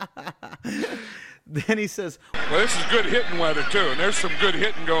 Then he says, well, this is good hitting weather, too, and there's some good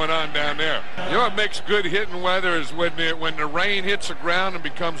hitting going on down there. You know what makes good hitting weather is when the rain hits the ground and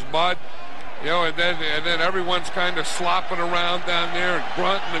becomes mud. And then everyone's kind of slopping around down there and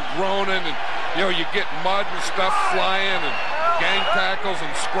grunting and groaning, and you get mud and stuff flying and gang tackles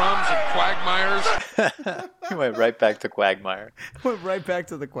and scrums and quagmires. He went right back to quagmire. Went right back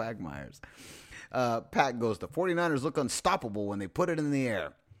to the quagmires. Pat goes, the 49ers look unstoppable when they put it in the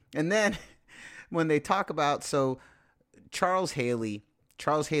air. And then when they talk about, Charles Haley,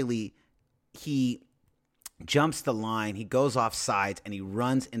 he jumps the line, he goes off sides, and he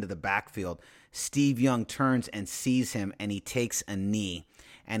runs into the backfield. Steve Young turns and sees him, and he takes a knee.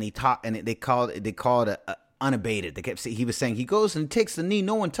 And they called it unabated. He was saying he goes and takes the knee,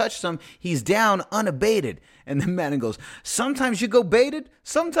 no one touched him, he's down unabated. And then Madden goes, sometimes you go baited,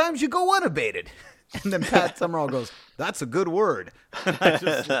 sometimes you go unabated. And then Pat Summerall goes, "That's a good word." I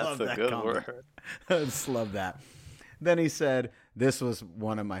just love That's a that good comment. word. I just love that. Then he said, this was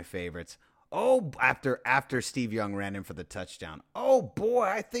one of my favorites. Oh, after Steve Young ran in for the touchdown. "Oh, boy,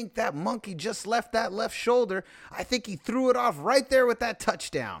 I think that monkey just left that left shoulder. I think he threw it off right there with that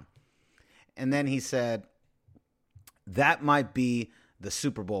touchdown." And then he said, "That might be the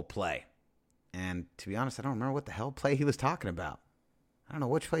Super Bowl play." And to be honest, I don't remember what the hell play he was talking about. I don't know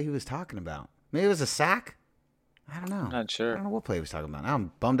which play he was talking about. Maybe it was a sack? I don't know. I'm not sure. I don't know what play he was talking about.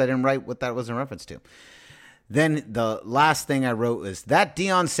 I'm bummed I didn't write what that was in reference to. Then the last thing I wrote was, "That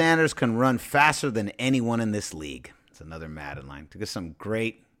Deion Sanders can run faster than anyone in this league." It's another Madden line. To get some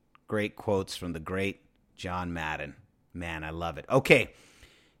great, great quotes from the great John Madden. Man, I love it. Okay,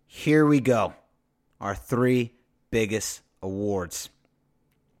 here we go. Our 3 biggest awards.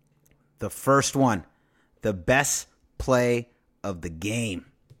 The first one, the best play of the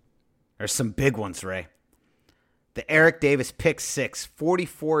game. There's some big ones, Ray. The Eric Davis pick 6,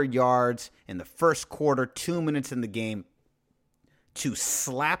 44 yards in the first quarter, 2 minutes in the game, to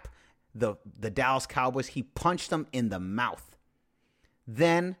slap the Dallas Cowboys. He punched them in the mouth.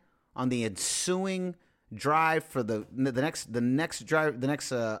 Then on the ensuing drive for the next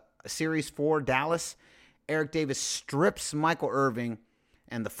series for Dallas, Eric Davis strips Michael Irving,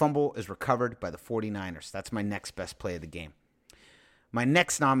 and the fumble is recovered by the 49ers. That's my next best play of the game. My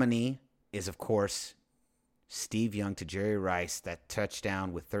next nominee is, of course, Steve Young to Jerry Rice, that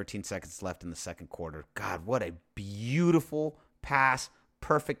touchdown with 13 seconds left in the second quarter. God, what a beautiful pass,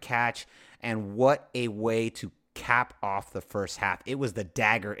 perfect catch, and what a way to cap off the first half. It was the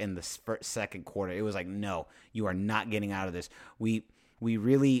dagger in the second quarter. It was like, no, you are not getting out of this. We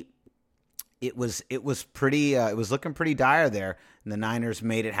really, it was pretty, it was looking pretty dire there, and the Niners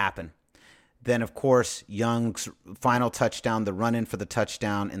made it happen. Then, of course, Young's final touchdown, the run-in for the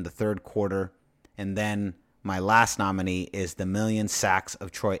touchdown in the third quarter, and then my last nominee is the 1,000,000 sacks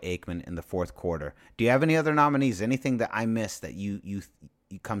of Troy Aikman in the fourth quarter. Do you have any other nominees? Anything that I missed that you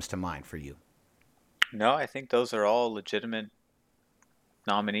comes to mind for you? No, I think those are all legitimate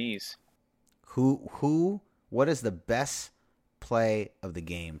nominees. What is the best play of the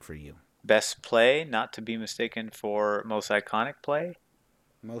game for you? Best play, not to be mistaken for most iconic play.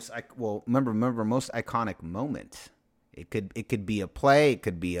 Remember most iconic moment. It could be a play, it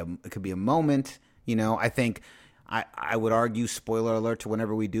could be a moment. You know, I think I would argue, spoiler alert to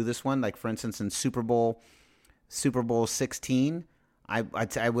whenever we do this one, like for instance in Super Bowl 16,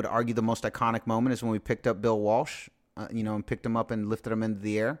 I would argue the most iconic moment is when we picked up Bill Walsh, and picked him up and lifted him into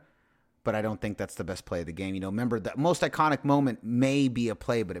the air. But I don't think that's the best play of the game. Remember, the most iconic moment may be a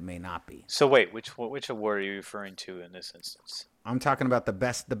play, but it may not be. So wait, which award are you referring to in this instance? I'm talking about the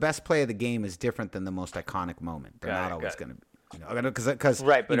best play of the game is different than the most iconic moment. They're not always going to be. Because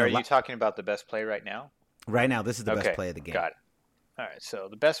right, but are you talking about the best play right now? Right now, this is the best play of the game. Got it. All right, so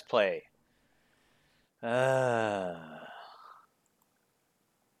the best play. Man,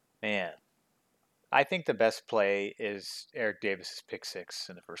 I think the best play is Eric Davis's pick 6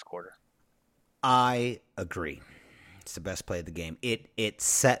 in the first quarter. I agree. It's the best play of the game. It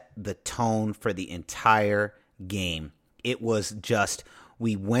set the tone for the entire game. It was just,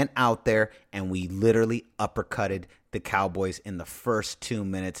 we went out there and we literally uppercutted the Cowboys in the first 2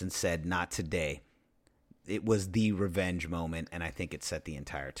 minutes and said, not today. It was the revenge moment, and I think it set the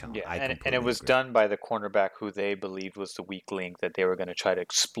entire tone. Yeah, and it was done by the cornerback who they believed was the weak link that they were going to try to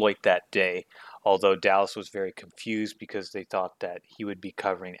exploit that day, although Dallas was very confused because they thought that he would be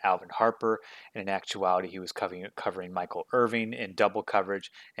covering Alvin Harper, and in actuality he was covering Michael Irving in double coverage,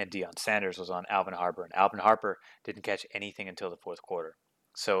 and Deion Sanders was on Alvin Harper, and Alvin Harper didn't catch anything until the fourth quarter.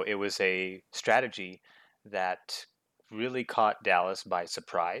 So it was a strategy that really caught Dallas by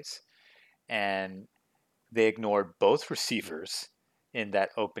surprise, and they ignored both receivers in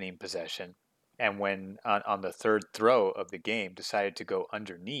that opening possession, and when on the third throw of the game decided to go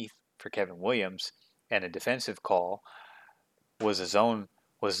underneath for Kevin Williams, and a defensive call was his own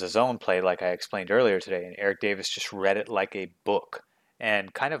play, like I explained earlier today, and Eric Davis just read it like a book, and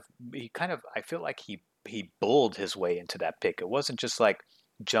I feel like he bulled his way into that pick. It wasn't just like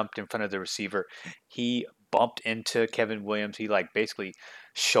jumped in front of the receiver. He bumped into Kevin Williams. He basically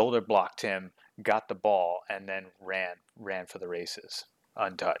shoulder blocked him, got the ball, and then ran for the races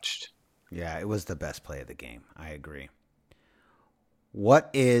untouched. Yeah, it was the best play of the game. I agree. What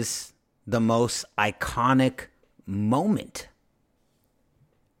is the most iconic moment?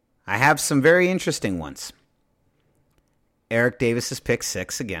 I have some very interesting ones. Eric Davis's pick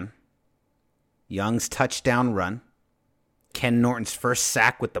 6 again. Young's touchdown run. Ken Norton's first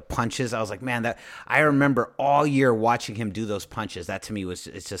sack with the punches. I was like, man, I remember all year watching him do those punches. That to me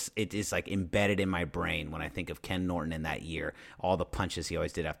it is like embedded in my brain when I think of Ken Norton in that year, all the punches he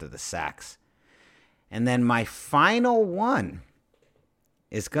always did after the sacks. And then my final one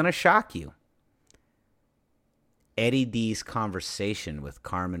is going to shock you. Eddie D's conversation with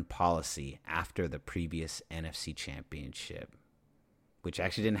Carmen Policy after the previous NFC Championship, which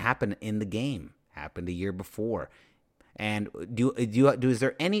actually didn't happen in the game, happened a year before. And is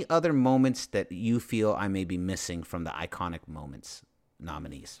there any other moments that you feel I may be missing from the iconic moments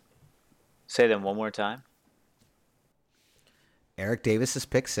nominees? Say them one more time. Eric Davis's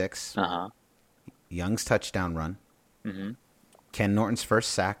pick six. Young's touchdown run. Mm-hmm. Ken Norton's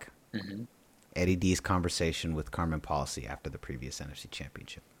first sack. Mm-hmm. Eddie D's conversation with Carmen Policy after the previous NFC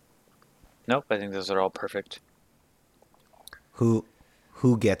Championship. Nope, I think those are all perfect. Who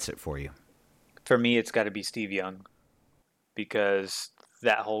gets it for you? For me, it's got to be Steve Young, because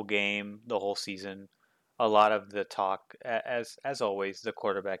that whole game, the whole season, a lot of the talk, as always, the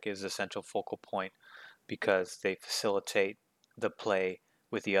quarterback is the central focal point because they facilitate the play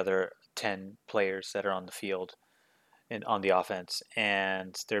with the other 10 players that are on the field and on the offense.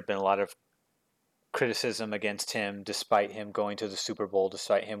 And there have been a lot of criticism against him, despite him going to the Super Bowl,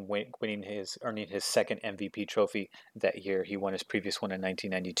 despite him earning his second MVP trophy that year. He won his previous one in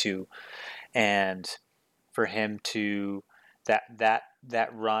 1992, and for him to that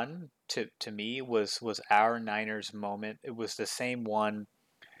run to me was our Niners moment. It was the same one,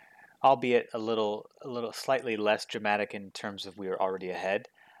 albeit a little slightly less dramatic in terms of we were already ahead,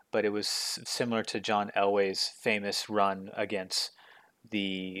 but it was similar to John Elway's famous run against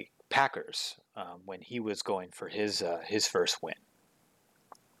the Packers when he was going for his first win.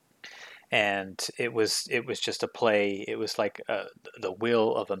 And it was just a play. It was like the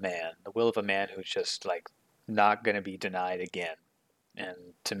will of a man who's just like not going to be denied again. And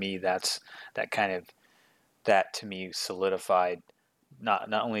to me, that to me solidified. Not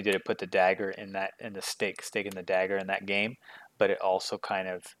only did it put the dagger in the stake in the dagger in that game, but it also kind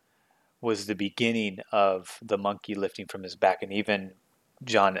of was the beginning of the monkey lifting from his back. And even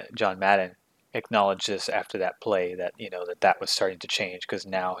John Madden acknowledged this after that play, that that was starting to change, because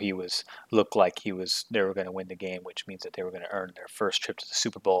now they were going to win the game, which means that they were going to earn their first trip to the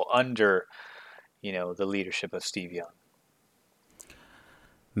Super Bowl under the leadership of Steve Young.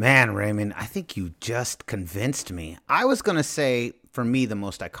 Man, Raymond, I think you just convinced me. I was going to say, for me, the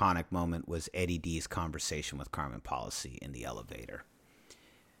most iconic moment was Eddie D's conversation with Carmen Policy in the elevator.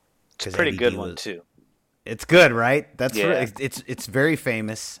 It's a pretty good one, too. It's good, right? That's yeah. It's very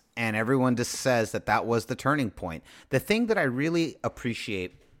famous, and everyone just says that was the turning point. The thing that I really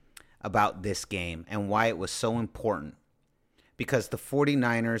appreciate about this game and why it was so important, because the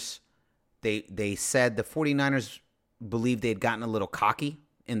 49ers, they said the 49ers believed they had gotten a little cocky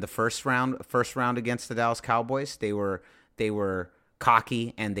in the first round against the Dallas Cowboys. They were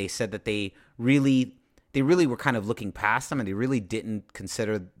cocky, and they said that they really were kind of looking past them, and they really didn't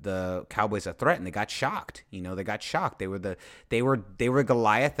consider the Cowboys a threat, and they got shocked. They got shocked. They were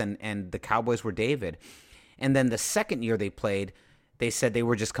Goliath, and the Cowboys were David. And then the second year they played, they said they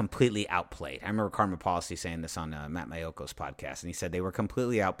were just completely outplayed. I remember Carmen Policy saying this on Matt Mayoko's podcast, and he said they were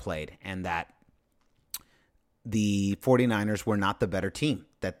completely outplayed, and that the 49ers were not the better team,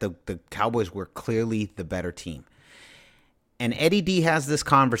 that the Cowboys were clearly the better team. And Eddie D has this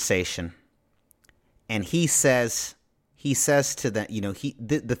conversation, and he says to them,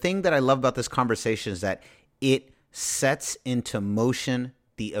 the thing that I love about this conversation is that it sets into motion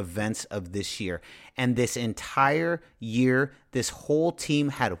the events of this year. And this entire year, this whole team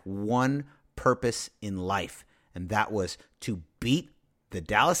had one purpose in life, and that was to beat the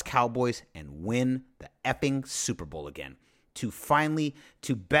Dallas Cowboys and win the effing Super Bowl again.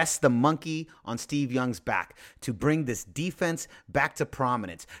 To best the monkey on Steve Young's back, to bring this defense back to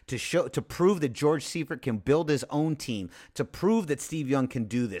prominence, to prove that George Seifert can build his own team, to prove that Steve Young can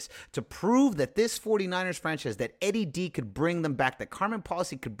do this, to prove that this 49ers franchise, that Eddie D could bring them back, that Carmen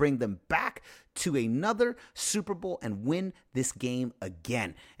Policy could bring them back to another Super Bowl and win this game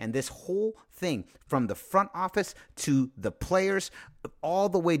again. And this whole thing, from the front office to the players, all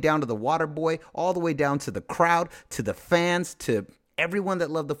the way down to the water boy, all the way down to the crowd, to the fans, to everyone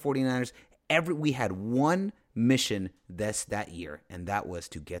that loved the 49ers, we had one mission that year, and that was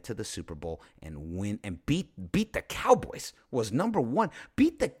to get to the Super Bowl and win and beat the Cowboys was number one.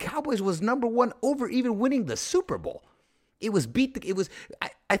 Beat the Cowboys was number one over even winning the Super Bowl.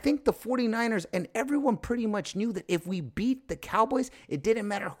 I think the 49ers and everyone pretty much knew that if we beat the Cowboys, it didn't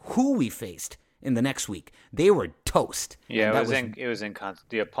matter who we faced. in the next week. They were toast. Yeah,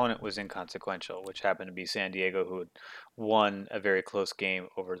 the opponent was inconsequential, which happened to be San Diego, who had won a very close game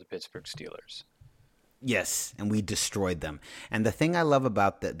over the Pittsburgh Steelers. Yes, and we destroyed them. And the thing I love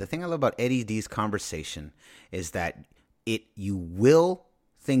about the thing I love about Eddie D's conversation is that you will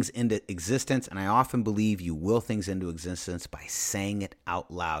things into existence, and I often believe you will things into existence by saying it out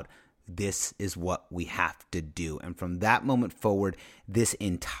loud. This is what we have to do. And from that moment forward, this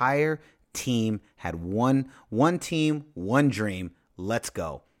entire team had one team, one dream. Let's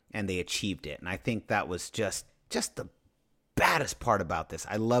go. And they achieved it. And I think that was just the baddest part about this.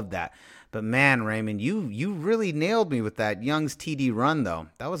 I love that. But man, Raymond, you really nailed me with that Young's TD run, though.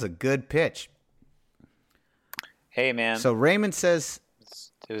 That was a good pitch. Hey, man. So Raymond says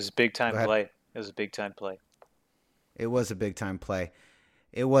it was a big time play. It was a big time play. It was a big time play.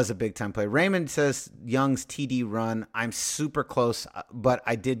 It was a big time play. Raymond says Young's TD run. I'm super close, but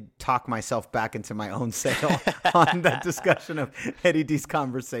I did talk myself back into my own sale on that discussion of Eddie D's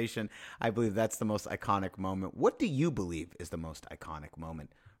conversation. I believe that's the most iconic moment. What do you believe is the most iconic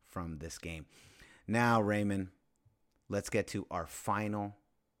moment from this game? Now, Raymond, let's get to our final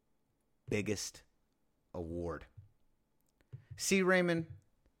biggest award. See, Raymond,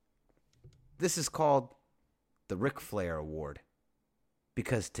 this is called the Ric Flair Award.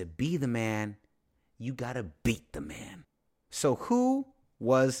 Because to be the man, you got to beat the man. So who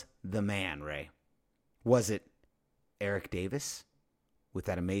was the man, Ray? Was it Eric Davis with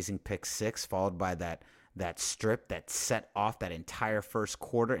that amazing pick six, followed by that strip that set off that entire first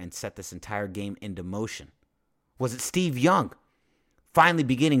quarter and set this entire game into motion? Was it Steve Young finally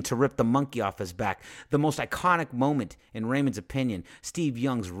beginning to rip the monkey off his back? The most iconic moment, in Raymond's opinion, Steve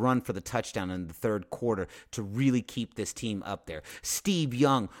Young's run for the touchdown in the third quarter to really keep this team up there. Steve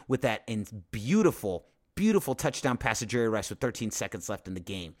Young with that beautiful, beautiful touchdown pass to Jerry Rice with 13 seconds left in the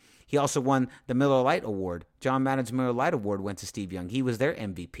game. He also won the Miller Lite Award. John Madden's Miller Lite Award went to Steve Young. He was their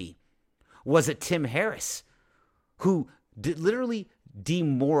MVP. Was it Tim Harris, who literally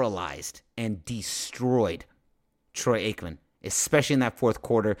demoralized and destroyed Troy Aikman, especially in that fourth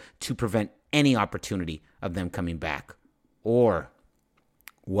quarter, to prevent any opportunity of them coming back? Or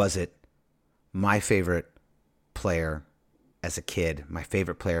was it my favorite player as a kid, my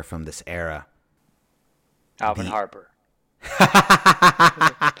favorite player from this era? Alvin Harper.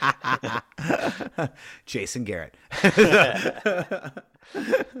 Jason Garrett.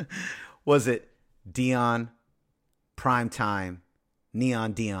 Was it Deion, primetime,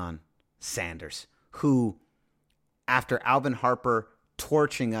 Neon Deion Sanders, who, after Alvin Harper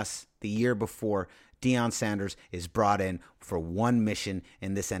torching us the year before, Deion Sanders is brought in for one mission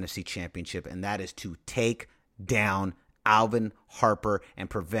in this NFC Championship, and that is to take down Alvin Harper and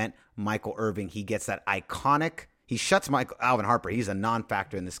prevent Michael Irvin. He gets that iconic, he shuts Alvin Harper. He's a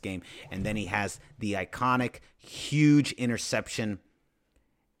non-factor in this game. And then he has the iconic, huge interception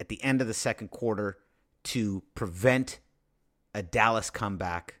at the end of the second quarter to prevent a Dallas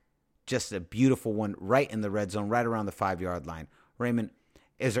comeback. Just a beautiful one right in the red zone, right around the 5-yard line. Raymond,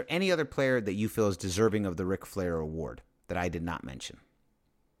 is there any other player that you feel is deserving of the Ric Flair Award that I did not mention?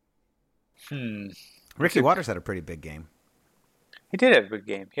 Ricky Waters had a pretty big game. He did have a good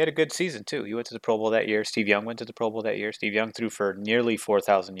game. He had a good season, too. He went to the Pro Bowl that year. Steve Young went to the Pro Bowl that year. Steve Young threw for nearly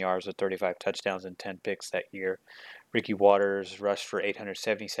 4,000 yards with 35 touchdowns and 10 picks that year. Ricky Waters rushed for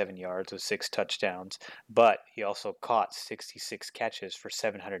 877 yards with 6 touchdowns, but he also caught 66 catches for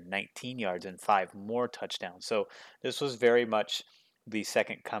 719 yards and 5 more touchdowns. So this was very much the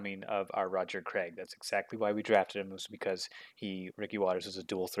second coming of our Roger Craig. That's exactly why we drafted him, was because Ricky Waters was a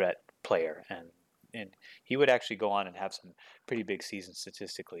dual threat player, and he would actually go on and have some pretty big seasons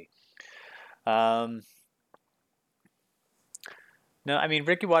statistically. No, I mean,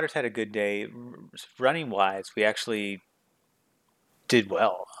 Ricky Waters had a good day. Running-wise, we actually did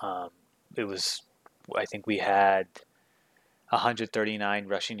well. I think we had 139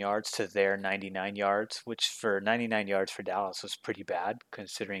 rushing yards to their 99 yards, which for 99 yards for Dallas was pretty bad,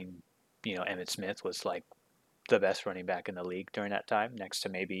 considering, Emmitt Smith was like the best running back in the league during that time, next to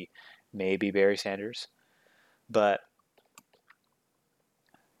maybe Barry Sanders. But,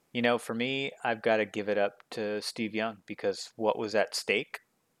 for me, I've got to give it up to Steve Young, because what was at stake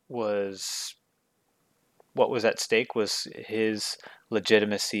was his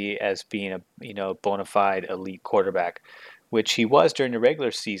legitimacy as being a bona fide elite quarterback, which he was during the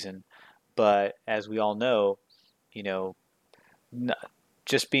regular season. But as we all know,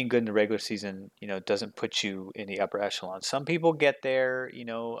 just being good in the regular season, doesn't put you in the upper echelon. Some people get there,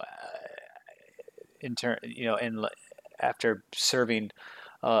 after serving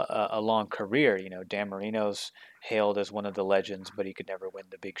a long career. Dan Marino's hailed as one of the legends, but he could never win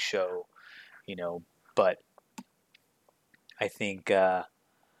the big show. But I think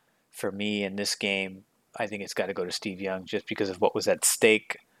for me in this game, I think it's got to go to Steve Young just because of what was at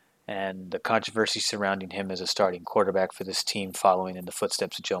stake and the controversy surrounding him as a starting quarterback for this team following in the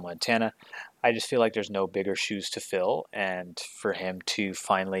footsteps of Joe Montana. I just feel like there's no bigger shoes to fill, and for him to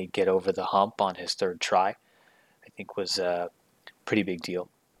finally get over the hump on his third try, I think was a pretty big deal.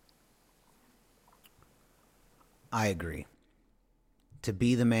 I agree. To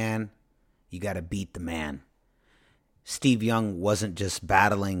be the man, you got to beat the man. Steve Young wasn't just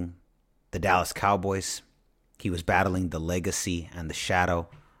battling the Dallas Cowboys. He was battling the legacy and the shadow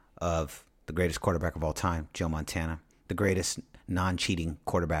of the greatest quarterback of all time, Joe Montana, the greatest non-cheating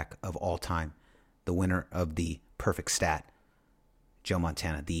quarterback of all time, the winner of the perfect stat, Joe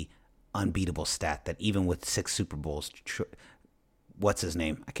Montana, the unbeatable stat that even with 6 Super Bowls, what's his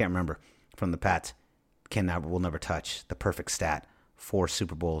name? I can't remember, from the Pats, will never touch. The perfect stat, 4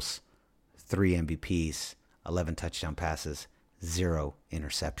 Super Bowls, 3 MVPs, 11 touchdown passes, 0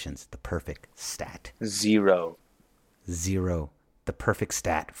 interceptions. The perfect stat. Zero. The perfect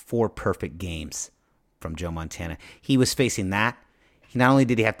stat. 4 perfect games from Joe Montana. He was facing that. Not only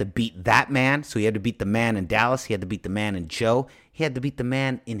did he have to beat that man, so he had to beat the man in Dallas, he had to beat the man in Joe, he had to beat the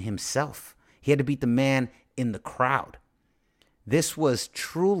man in himself. He had to beat the man in the crowd. This was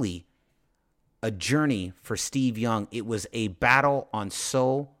truly a journey for Steve Young. It was a battle on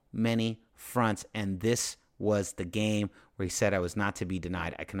so many fronts, and this was the game where he said, I was not to be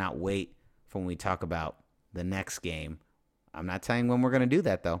denied. I cannot wait for when we talk about the next game. I'm not telling when we're going to do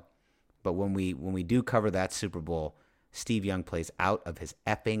that, though. But when we do cover that Super Bowl, Steve Young plays out of his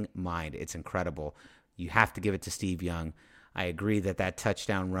effing mind. It's incredible. You have to give it to Steve Young. I agree that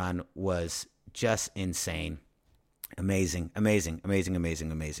touchdown run was just insane. Amazing. Really,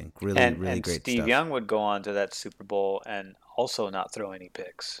 really great Steve stuff. Young would go on to that Super Bowl and also not throw any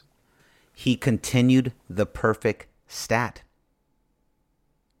picks. He continued the perfect stat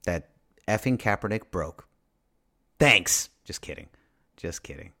that effing Kaepernick broke. Thanks. Just kidding.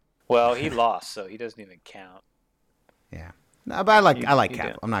 Well, he lost, so he doesn't even count. Yeah. No, but I like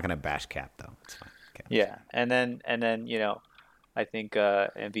Cap. I'm not going to bash Cap, though. It's fine. Cap. Yeah. And then I think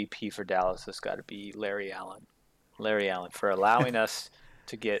MVP for Dallas has got to be Larry Allen. Larry Allen for allowing us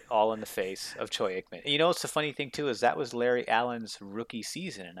to get all in the face of Troy Aikman. And what's the funny thing, too, is that was Larry Allen's rookie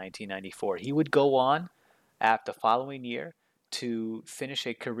season in 1994. He would go on the following year to finish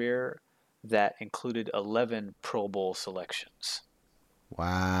a career that included 11 Pro Bowl selections.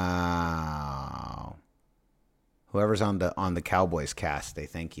 Wow. Whoever's on the Cowboys cast, they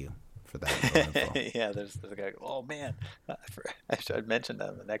thank you for that info. Yeah, there's a guy. Oh, man. I should mention that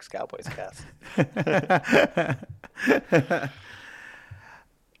in the next Cowboys cast.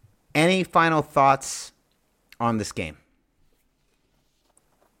 Any final thoughts on this game?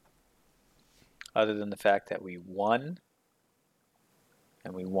 Other than the fact that we won,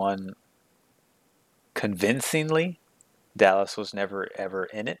 and we won convincingly. Dallas was never, ever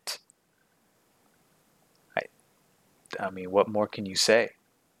in it. I mean, what more can you say?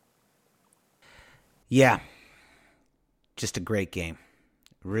 Yeah. Just a great game.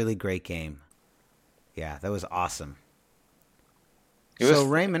 Really great game. Yeah, that was awesome.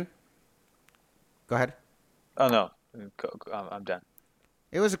 Raymond, go ahead. Oh, no. I'm done.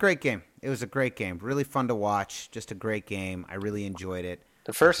 It was a great game. Really fun to watch. Just a great game. I really enjoyed it.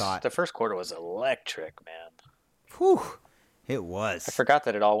 The first quarter was electric, man. Whew. It was. I forgot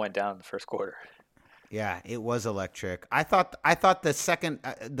that it all went down in the first quarter. Yeah, it was electric. I thought the second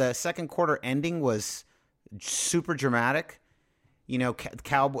quarter ending was super dramatic.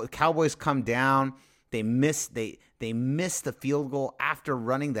 Cowboys come down. They miss the field goal after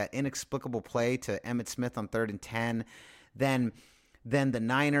running that inexplicable play to Emmitt Smith on 3rd and 10. Then the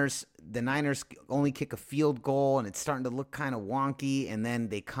Niners only kick a field goal, and it's starting to look kind of wonky. And then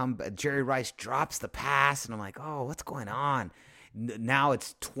Jerry Rice drops the pass, and I'm like, oh, what's going on? Now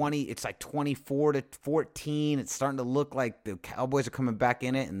it's 24-14. It's starting to look like the Cowboys are coming back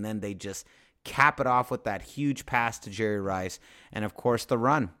in it, and then they just cap it off with that huge pass to Jerry Rice, and of course the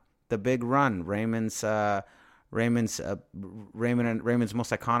big run, Raymond's most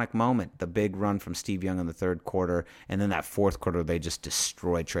iconic moment, the big run from Steve Young in the third quarter, and then that fourth quarter they just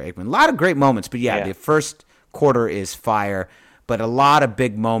destroyed Troy Aikman. A lot of great moments, but yeah, the first quarter is fire, but a lot of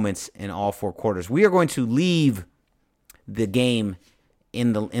big moments in all 4 quarters. We are going to leave the game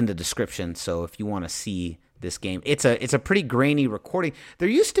in the description, so if you want to see this game, it's a pretty grainy recording. There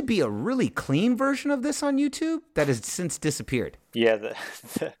used to be a really clean version of this on YouTube that has since disappeared. Yeah,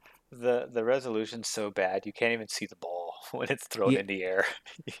 the resolution's so bad you can't even see the ball. when it's thrown in the air.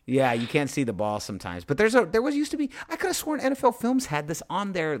 Yeah, you can't see the ball sometimes. But used to be. I could have sworn NFL Films had this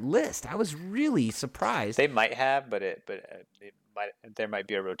on their list. I was really surprised. They might have, but there might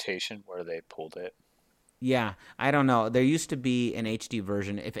be a rotation where they pulled it. Yeah, I don't know. There used to be an HD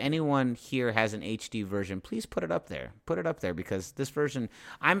version. If anyone here has an HD version, please put it up there. Put it up there because this version,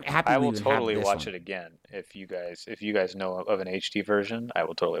 I'm happy. I will totally watch it again. If you guys know of an HD version, I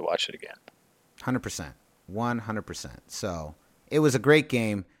will totally watch it again. 100%. 100%. So it was a great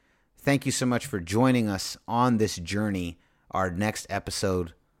game. Thank you so much for joining us on this journey. Our next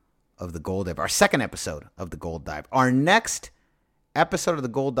episode of the Gold Dive, our second episode of the Gold Dive. Our next episode of the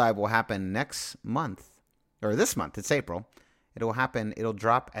Gold Dive will happen next month. Or this month, it's April. It'll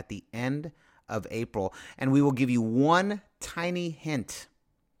drop at the end of April. And we will give you one tiny hint.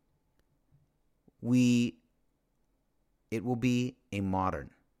 It will be a modern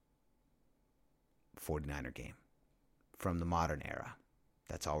 49er game from the modern era.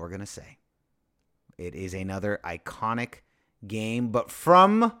 That's all we're going to say. It is another iconic game, but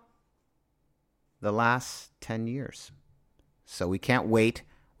from the last 10 years. So we can't wait.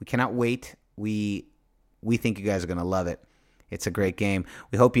 We cannot wait. We think you guys are going to love it. It's a great game.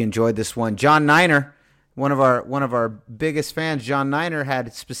 We hope you enjoyed this one. John Niner, one of our biggest fans, John Niner,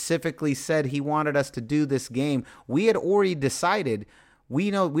 had specifically said he wanted us to do this game. We had already decided.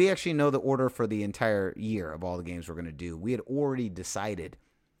 We actually know the order for the entire year of all the games we're going to do. We had already decided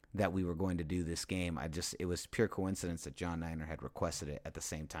that we were going to do this game. It was pure coincidence that John Niner had requested it at the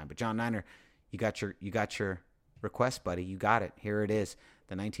same time. But John Niner, you got your request, buddy. You got it. Here it is.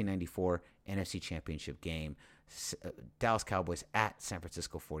 The 1994 NFC Championship game. Dallas Cowboys at San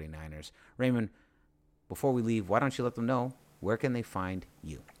Francisco 49ers. Raymond, before we leave, why don't you let them know where can they find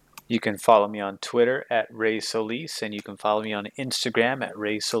you? You can follow me on Twitter at Ray Solis, and you can follow me on Instagram at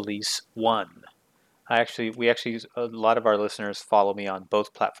RaySolis1. A lot of our listeners follow me on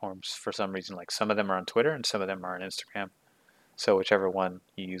both platforms for some reason. Like some of them are on Twitter and some of them are on Instagram. So whichever one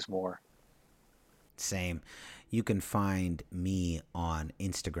you use more. Same. You can find me on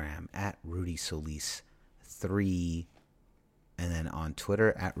Instagram at RudySolis3, and then on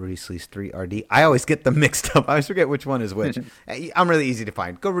Twitter at RudySolis3RD. I always get them mixed up. I always forget which one is which. I'm really easy to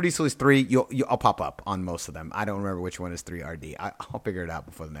find. Go RudySolis3. I'll pop up on most of them. I don't remember which one is 3RD. I'll figure it out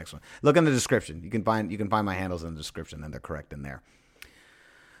before the next one. Look in the description. You can find my handles in the description, and they're correct in there.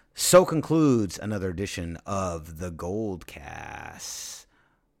 So concludes another edition of the Goldcast.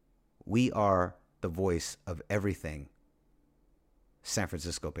 We are the voice of everything San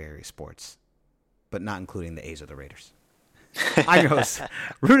Francisco Bay Area sports, but not including the A's or the Raiders. I'm your host,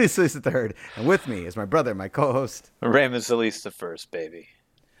 Rudy Solis III, and with me is my brother, my co-host, Raymond Solis the first, baby.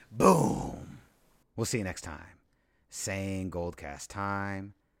 Boom. We'll see you next time. Same Goldcast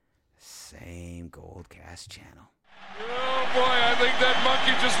time, same Goldcast channel. Oh, boy, I think that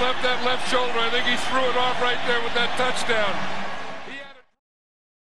monkey just left that left shoulder. I think he threw it off right there with that touchdown.